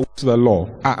are of the works of the law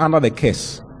are under the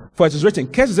curse. For it is written,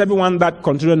 cursed is everyone that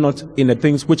continueth not in the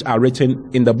things which are written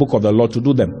in the book of the law to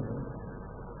do them.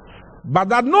 But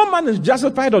that no man is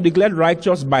justified or declared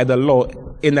righteous by the law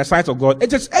in the sight of God,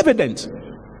 it is evident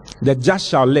the just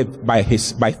shall live by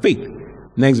faith.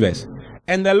 Next verse.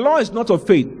 And the law is not of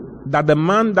faith, that the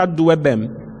man that doeth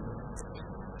them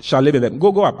shall live in them.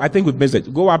 Go up. I think we've missed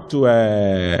it. Go up to,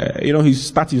 he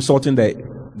starts insulting the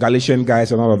Galatian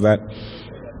guys and all of that.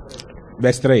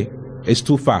 Verse 3. It's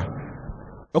too far.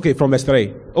 Okay, from verse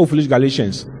 3. Oh, foolish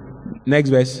Galatians. Next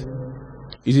verse.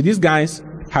 You see, these guys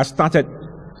have started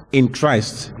in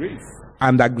Christ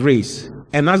under grace.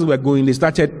 And as we're going, they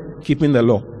started keeping the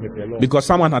law. Because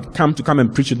someone had come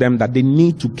and preach to them that they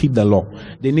need to keep the law.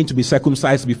 They need to be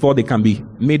circumcised before they can be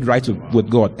made right with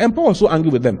God. And Paul was so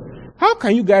angry with them. How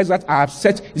can you guys that are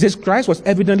set? He says Christ was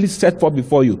evidently set forth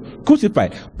before you,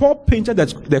 crucified. Paul painted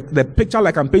the picture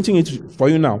like I'm painting it for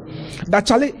you now. That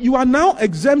Charlie, you are now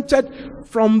exempted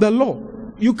from the law.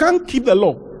 You can't keep the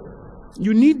law.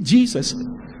 You need Jesus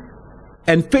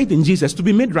and faith in Jesus to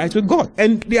be made right with God.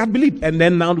 And they had believed. And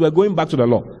then now we're going back to the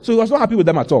law. So he was not happy with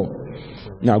them at all.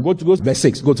 Now go to verse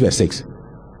 6. Go to verse 6.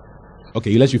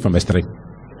 Okay, let's read from verse 3.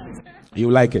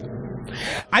 You like it.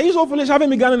 Are you so foolish, having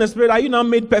begun in the spirit? Are you now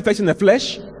made perfect in the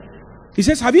flesh? He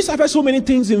says, have you suffered so many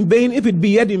things in vain, if it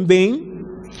be yet in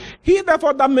vain? He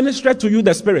therefore that ministereth to you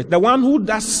the Spirit, the one who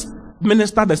does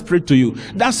minister the Spirit to you?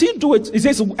 Does he do it? He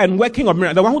says, and working of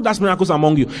miracles, the one who does miracles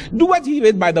among you. Do it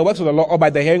he by the works of the law or by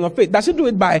the hearing of faith? Does he do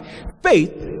it by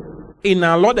faith in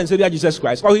our Lord and Savior Jesus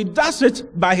Christ? Or he does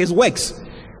it by his works?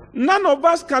 None of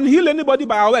us can heal anybody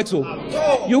by our works.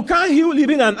 So you can't heal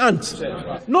even an ant.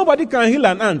 Nobody can heal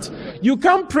an ant. You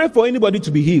can't pray for anybody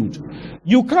to be healed.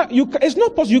 It's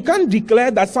not possible. You can't declare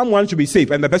that someone should be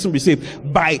saved and the person will be saved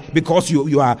because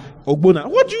you are Ogbona.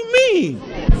 What do you mean?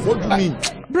 What do you mean?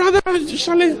 Brother,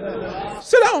 Charlie,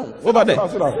 sit down over there.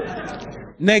 Sit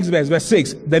down. Next verse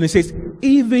 6. Then it says,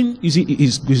 even, you see,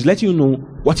 he's letting you know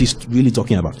what he's really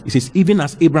talking about. It says, even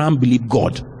as Abraham believed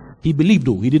God. He believed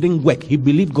though. He didn't work. He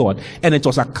believed God. And it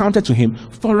was accounted to him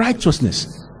for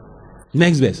righteousness.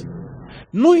 Next verse.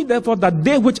 Knowing therefore that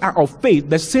they which are of faith,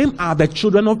 the same are the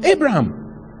children of Abraham.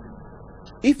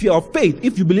 If you are of faith,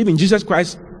 if you believe in Jesus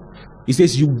Christ, he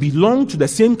says you belong to the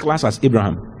same class as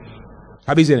Abraham.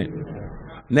 Have you seen it?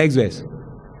 Next verse.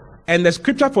 And the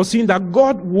scripture foreseeing that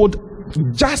God would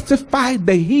justify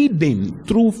the heathen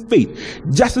through faith.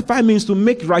 Justify means to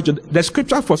make righteous. The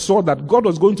scripture foresaw that God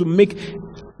was going to make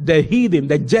the heathen,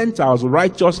 the Gentiles,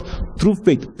 righteous through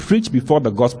faith, preached before the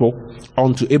gospel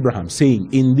unto Abraham,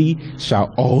 saying, in thee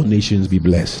shall all nations be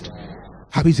blessed.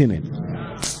 Have you seen it?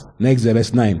 Next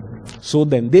verse 9. So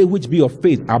then they which be of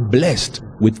faith are blessed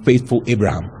with faithful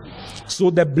Abraham. So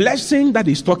the blessing that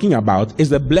he's talking about is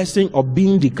the blessing of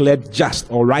being declared just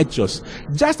or righteous.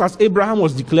 Just as Abraham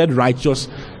was declared righteous.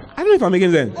 I don't know if I'm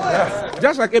making sense.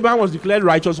 Just like Abraham was declared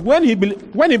righteous, when he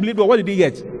believed, what did he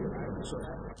get?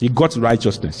 He got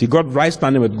righteousness. He got right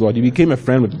standing with God. He became a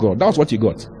friend with God. That was what he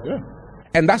got. Yeah.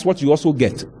 And that's what you also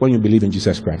get when you believe in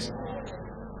Jesus Christ.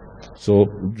 So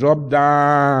drop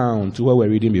down to where we're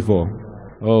reading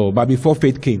before. Oh, but before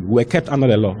faith came, we were kept under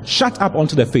the law. Shut up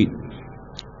unto the faith,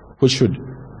 which should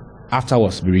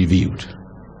afterwards be revealed.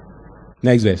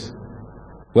 Next verse.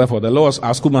 Wherefore the law is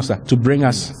our schoolmaster to bring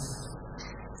us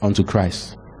unto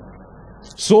Christ,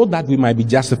 so that we might be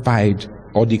justified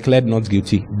or declared not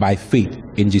guilty by faith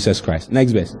in Jesus Christ.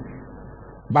 Next verse.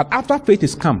 But after faith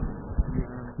is come,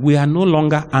 we are no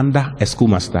longer under a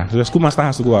schoolmaster. So the schoolmaster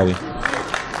has to go away.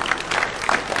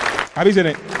 Have you seen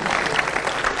it?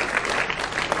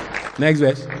 Next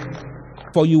verse.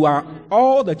 For you are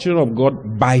all the children of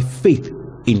God by faith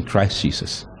in Christ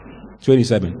Jesus.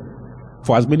 27.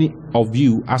 For as many of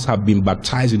you as have been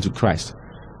baptized into Christ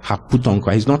have put on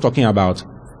Christ. He's not talking about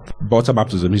water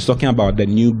baptism. He's talking about the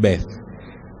new birth.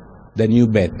 The new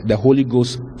birth. The Holy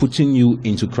Ghost putting you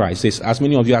into Christ. It says, as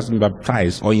many of you as have been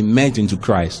baptized or immersed into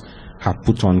Christ have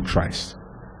put on Christ.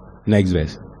 Next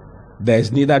verse. There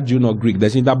is neither Jew nor Greek. There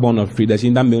is neither bond nor free. There is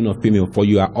neither male nor female. For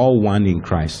you are all one in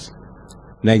Christ.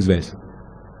 Next verse.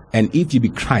 And if you be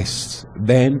Christ,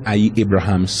 then are ye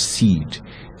Abraham's seed,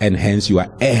 and hence you are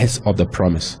heirs of the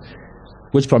promise.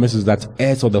 Which promise is that?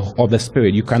 Heirs of the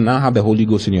Spirit. You can now have the Holy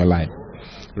Ghost in your life.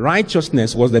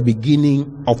 Righteousness was the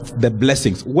beginning of the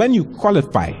blessings. When you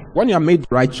qualify, when you are made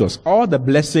righteous, all the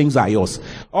blessings are yours.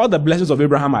 All the blessings of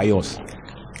Abraham are yours.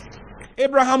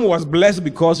 Abraham was blessed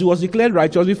because he was declared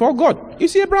righteous before God. You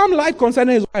see, Abraham lied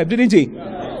concerning his wife, didn't he?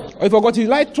 Or he forgot, he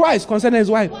lied twice concerning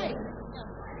his wife.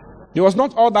 He was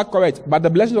not all that correct, but the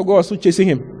blessing of God was still chasing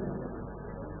him.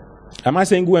 Am I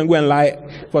saying go and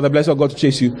lie for the blessing of God to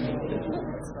chase you?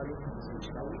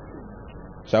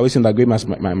 Shall we sing that great might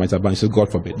have been? Says God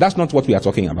forbid. That's not what we are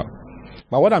talking about.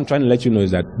 But what I'm trying to let you know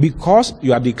is that because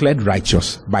you are declared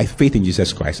righteous by faith in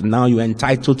Jesus Christ, now you are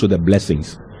entitled to the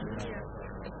blessings.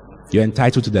 You're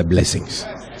entitled to the blessings.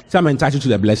 Say, I'm entitled to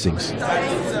the blessings.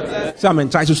 Say, I'm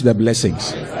entitled to the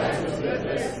blessings.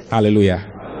 Hallelujah.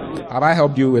 Have I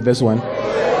helped you with this one?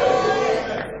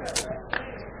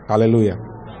 Hallelujah.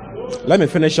 Let me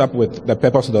finish up with the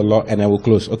purpose of the law and I will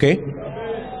close, okay?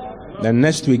 Then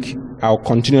next week, I'll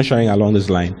continue sharing along this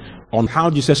line on how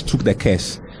Jesus took the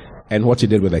curse and what he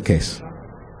did with the curse.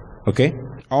 Okay?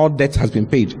 All debt has been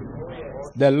paid.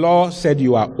 The law said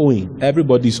you are owing.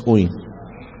 Everybody's owing.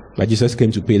 But Jesus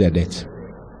came to pay the debt.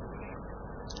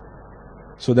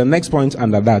 So the next point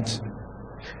under that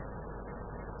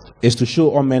is to show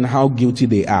all men how guilty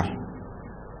they are.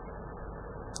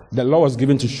 The law was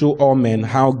given to show all men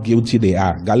how guilty they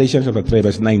are. Galatians chapter 3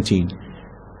 verse 19.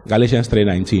 Galatians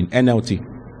 3:19. NLT.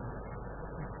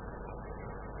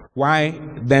 Why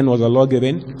then was the law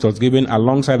given? It was given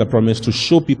alongside the promise to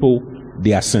show people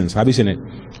their sins. Have you seen it?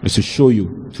 It's to show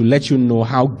you, to let you know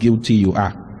how guilty you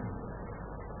are.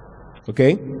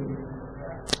 Okay?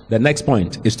 The next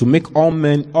point is to make all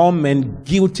men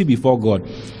guilty before God.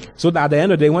 So that at the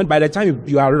end of the day, by the time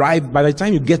you arrive, by the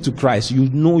time you get to Christ, you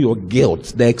know your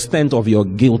guilt, the extent of your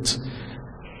guilt.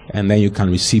 And then you can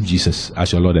receive Jesus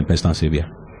as your Lord and personal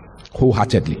Savior.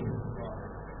 wholeheartedly.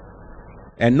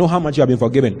 And know how much you have been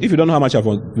forgiven. If you don't know how much you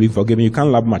have been forgiven, you can't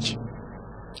love much.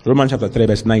 Romans chapter 3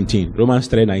 verse 19. Romans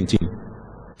 3:19.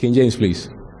 King James, please.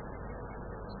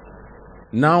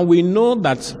 Now we know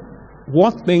that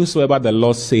what things soever the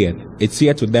law saith, it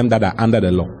saith to them that are under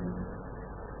the law,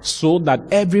 so that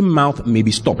every mouth may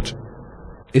be stopped.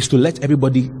 It's to let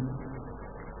everybody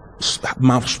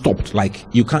mouth stopped. Like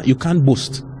you can't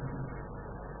boast.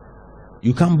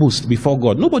 You can't boast before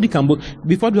God. Nobody can boast.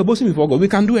 Before we're boasting before God, we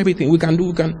can do everything. We can.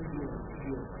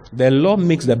 The Lord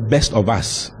makes the best of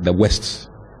us the worst.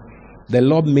 The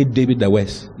Lord made David the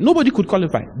worst. Nobody could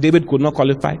qualify. David could not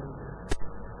qualify.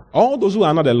 All those who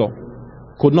are not the law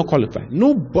could not qualify.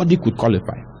 Nobody could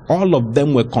qualify. All of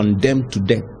them were condemned to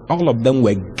death. All of them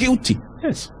were guilty.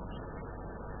 Yes.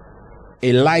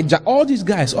 Elijah, all these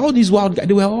guys, all these wild guys,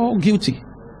 they were all guilty.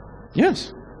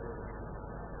 Yes.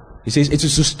 He says it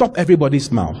is to stop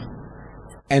everybody's mouth,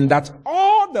 and that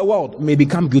all the world may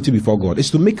become guilty before God.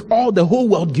 It's to make the whole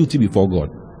world guilty before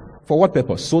God. For what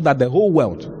purpose? So that the whole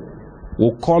world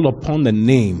will call upon the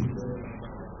name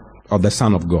of the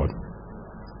Son of God.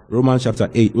 Romans chapter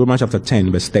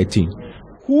 10 verse 13.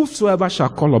 Whosoever shall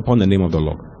call upon the name of the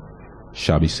Lord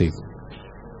shall be saved.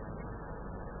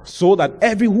 So that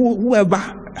whoever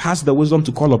has the wisdom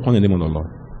to call upon the name of the Lord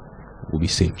will be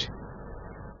saved.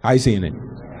 Are you saying it?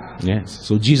 Yes.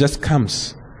 So Jesus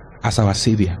comes as our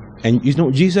Savior. And you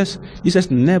know, Jesus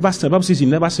never sinned. The Bible says he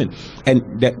never sinned.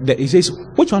 And he says,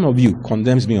 which one of you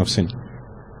condemns me of sin?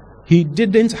 He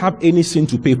didn't have any sin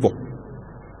to pay for.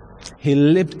 He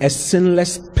lived a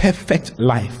sinless, perfect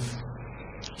life.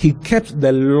 He kept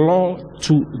the law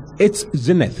to its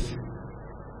zenith,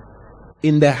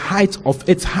 in the height of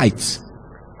its heights.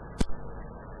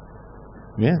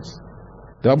 Yes.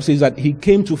 The Bible says that he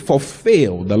came to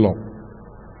fulfill the law.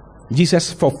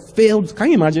 Jesus fulfilled, can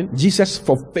you imagine? Jesus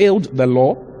fulfilled the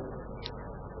law.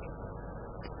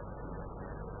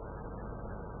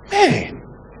 Man,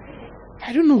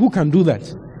 I don't know who can do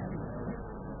that.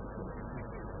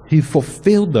 He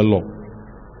fulfilled the law.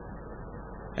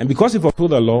 And because he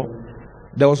fulfilled the law,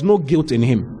 there was no guilt in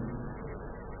him.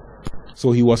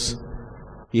 So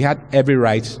he had every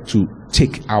right to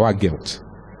take our guilt,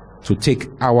 to take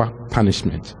our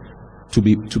punishment, to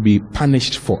be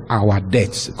punished for our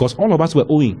debts, because all of us were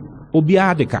owing.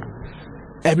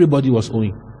 Everybody was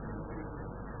owing.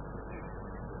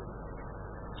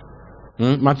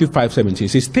 Matthew 5:17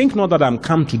 says, think not that I'm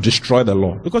come to destroy the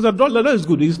law, because the law is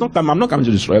good. I'm not coming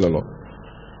to destroy the law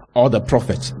or the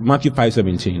prophets. Matthew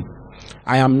 5:17,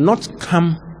 I am not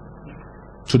come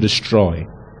to destroy,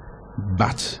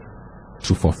 but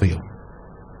to fulfill.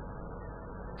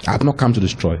 I have not come to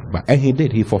destroy, and he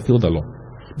did. He fulfilled the law.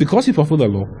 Because he fulfilled the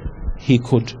law, he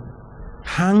could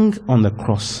hang on the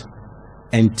cross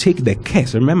and take the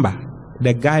curse. Remember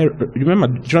the guy, remember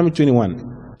Deuteronomy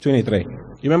 21:23.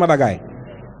 You remember that guy?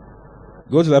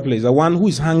 Go to that place. The one who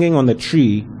is hanging on the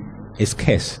tree is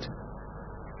cursed.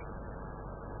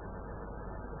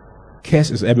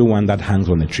 Cursed is everyone that hangs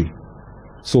on the tree.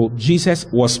 So Jesus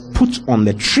was put on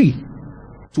the tree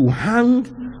to hang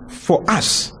for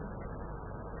us.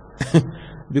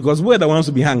 Because we're the ones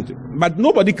to be hanged. But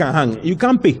nobody can hang. You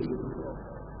can't pay.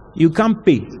 You can't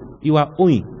pay. You are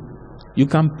owing. You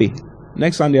can't pay.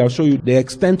 Next Sunday I'll show you the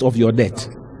extent of your debt.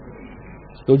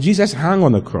 So Jesus hung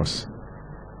on the cross.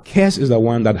 Cursed is the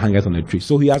one that hangeth on the tree.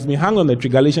 So he has been hung on the tree.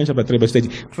 Galatians chapter 3 verse 30.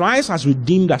 Christ has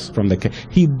redeemed us from the curse.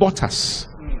 He bought us.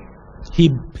 He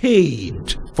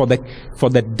paid for the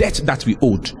debt that we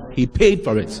owed. He paid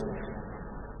for it.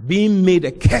 Being made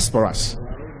a curse for us.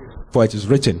 For it is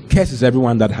written, cursed is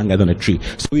everyone that hangeth on a tree.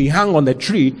 So he hung on the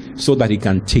tree so that he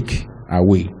can take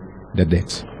away the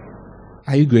debt.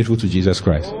 Are you grateful to Jesus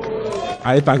Christ?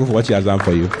 Are you thankful for what he has done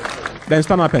for you? Then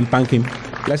stand up and thank him.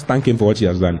 Let's thank him for what he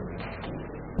has done.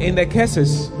 In the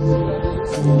curses,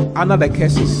 under the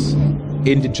curses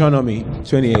in Deuteronomy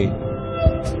 28,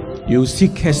 you see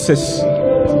curses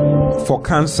for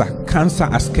cancer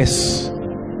as curse,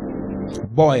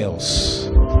 boils,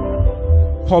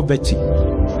 poverty,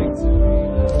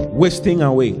 wasting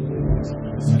away,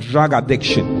 drug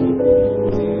addiction,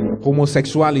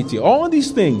 homosexuality, all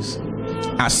these things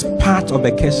as part of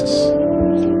the curses,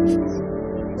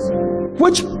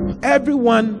 which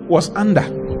everyone was under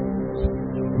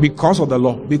because of the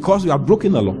law, because we have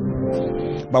broken the law.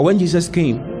 But when Jesus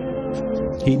came,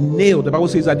 he nailed, the Bible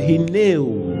says that he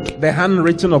nailed the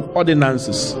handwritten of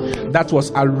ordinances that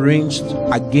was arranged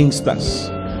against us,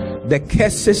 the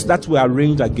curses that were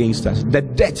arranged against us, the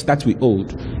debt that we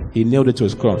owed. He nailed it to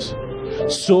his cross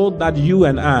so that you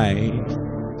and I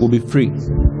will be free.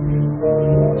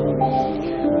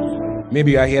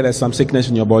 Maybe I hear there's some sickness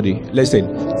in your body.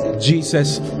 Listen,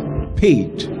 Jesus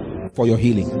paid for your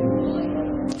healing.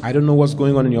 I don't know what's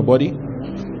going on in your body.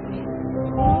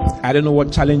 I don't know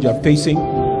what challenge you're facing.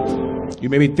 You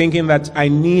may be thinking that I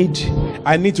need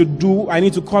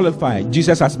to qualify.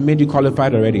 Jesus has made you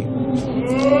qualified already.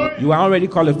 You are already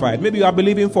qualified. Maybe you are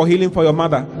believing for healing for your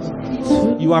mother.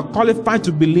 You are qualified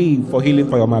to believe for healing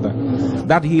for your mother.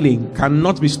 That healing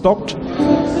cannot be stopped.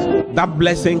 That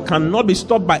blessing cannot be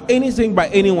stopped by anything, by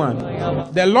anyone.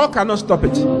 The Lord cannot stop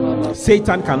it.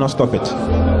 Satan cannot stop it.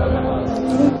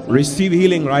 Receive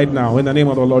healing right now in the name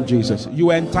of the Lord Jesus.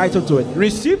 You are entitled to it.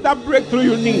 Receive that breakthrough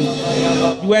you need.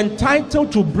 You are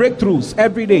entitled to breakthroughs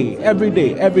every day, every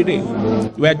day, every day.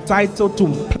 You are entitled to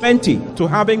plenty, to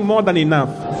having more than enough.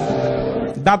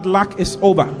 That lack is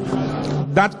over.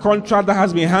 That contract that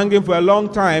has been hanging for a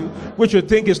long time, which you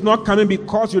think is not coming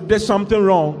because you did something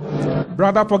wrong.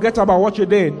 Brother, forget about what you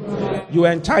did. You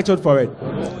are entitled for it.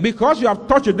 Because you have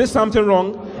thought you did something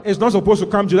wrong, it's not supposed to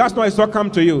come to you. That's why it's not come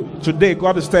to you. Today,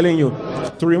 God is telling you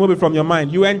to remove it from your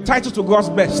mind. You are entitled to God's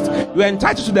best. You are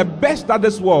entitled to the best that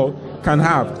this world can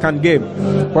have, can give.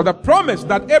 For the promise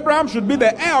that Abraham should be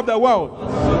the heir of the world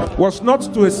was not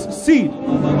to his seed,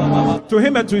 to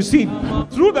him and to his seed,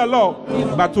 through the law,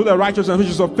 but through the righteousness which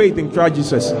is of faith in Christ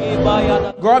Jesus.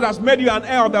 God has made you an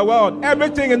heir of the world.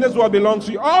 Everything in this world belongs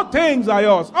to you. All things are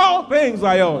yours. All things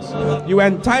are yours. You are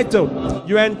entitled.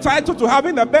 You are entitled to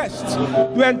having the best.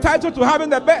 You are entitled to having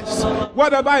the best.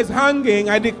 Whatever is hanging,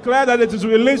 I declare that it is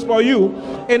released for you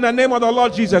in the name of the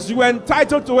Lord Jesus. You are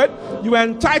entitled to it. You are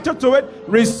entitled to it.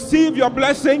 Receive your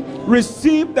blessing.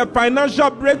 Receive the financial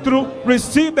breakthrough.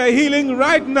 Receive the healing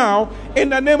right now in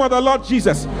the name of the Lord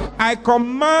Jesus. I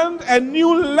command a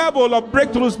new level of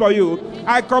breakthroughs for you.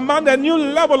 I command a new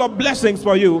level of blessings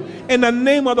for you in the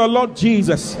name of the Lord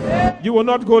Jesus. You will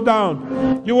not go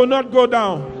down. You will not go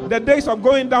down. The days of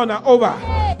going down are over.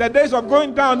 The days of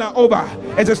going down are over.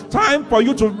 It is time for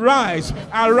you to rise.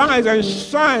 Arise and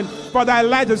shine, for thy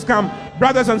light has come.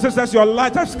 Brothers and sisters, your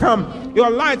light has come. Your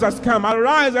light has come.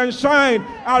 Arise and shine.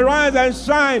 Arise and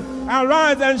shine.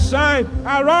 Arise and shine.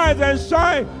 Arise and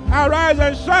shine. Arise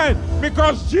and shine.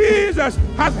 Because Jesus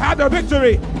has had a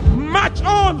victory. March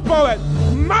on forward.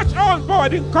 March on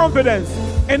forward in confidence.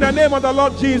 In the name of the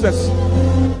Lord Jesus.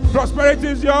 Prosperity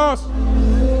is yours.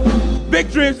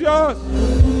 Victory is yours.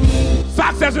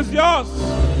 Success is yours.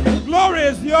 Glory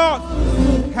is yours.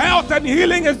 Health and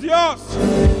healing is yours.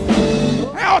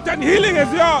 Health and healing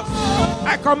is yours.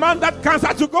 I command that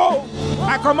cancer to go.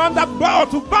 I command that ball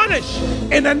to vanish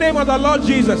in the name of the Lord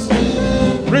Jesus.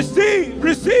 Receive,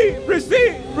 receive,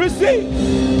 receive, receive.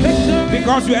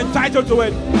 Because you're entitled to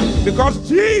it. Because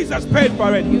Jesus paid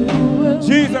for it.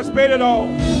 Jesus paid it all.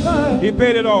 He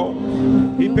paid it all.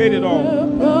 He paid it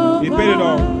all. He paid it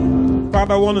all.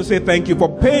 Father, I want to say thank you for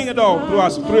paying it all through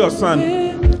us, through your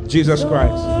Son, Jesus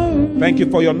Christ. Thank you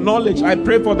for your knowledge. I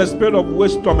pray for the spirit of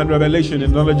wisdom and revelation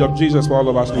in knowledge of Jesus for all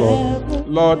of us, Lord.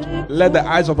 Lord, let the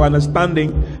eyes of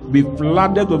understanding be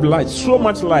flooded with light, so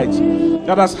much light.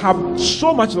 Let us have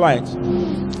so much light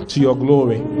to your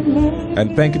glory.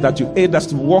 And thank you that you aid us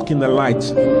to walk in the light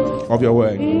of your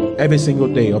word every single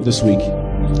day of this week.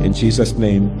 In Jesus'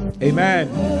 name, amen.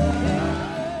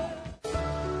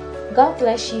 God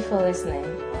bless you for listening.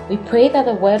 We pray that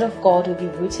the word of God will be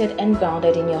rooted and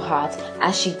grounded in your heart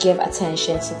as you give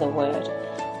attention to the word.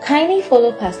 Kindly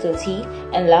follow Pastor T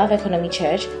and Love Economy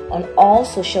Church on all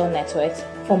social networks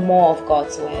for more of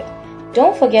God's word.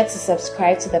 Don't forget to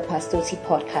subscribe to the Pastor T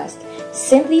podcast.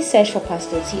 Simply search for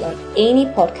Pastor T on any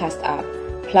podcast app,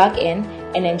 plug in,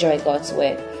 and enjoy God's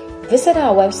word. Visit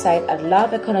our website at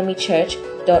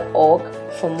loveeconomychurch.org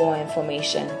for more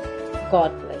information.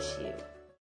 God bless.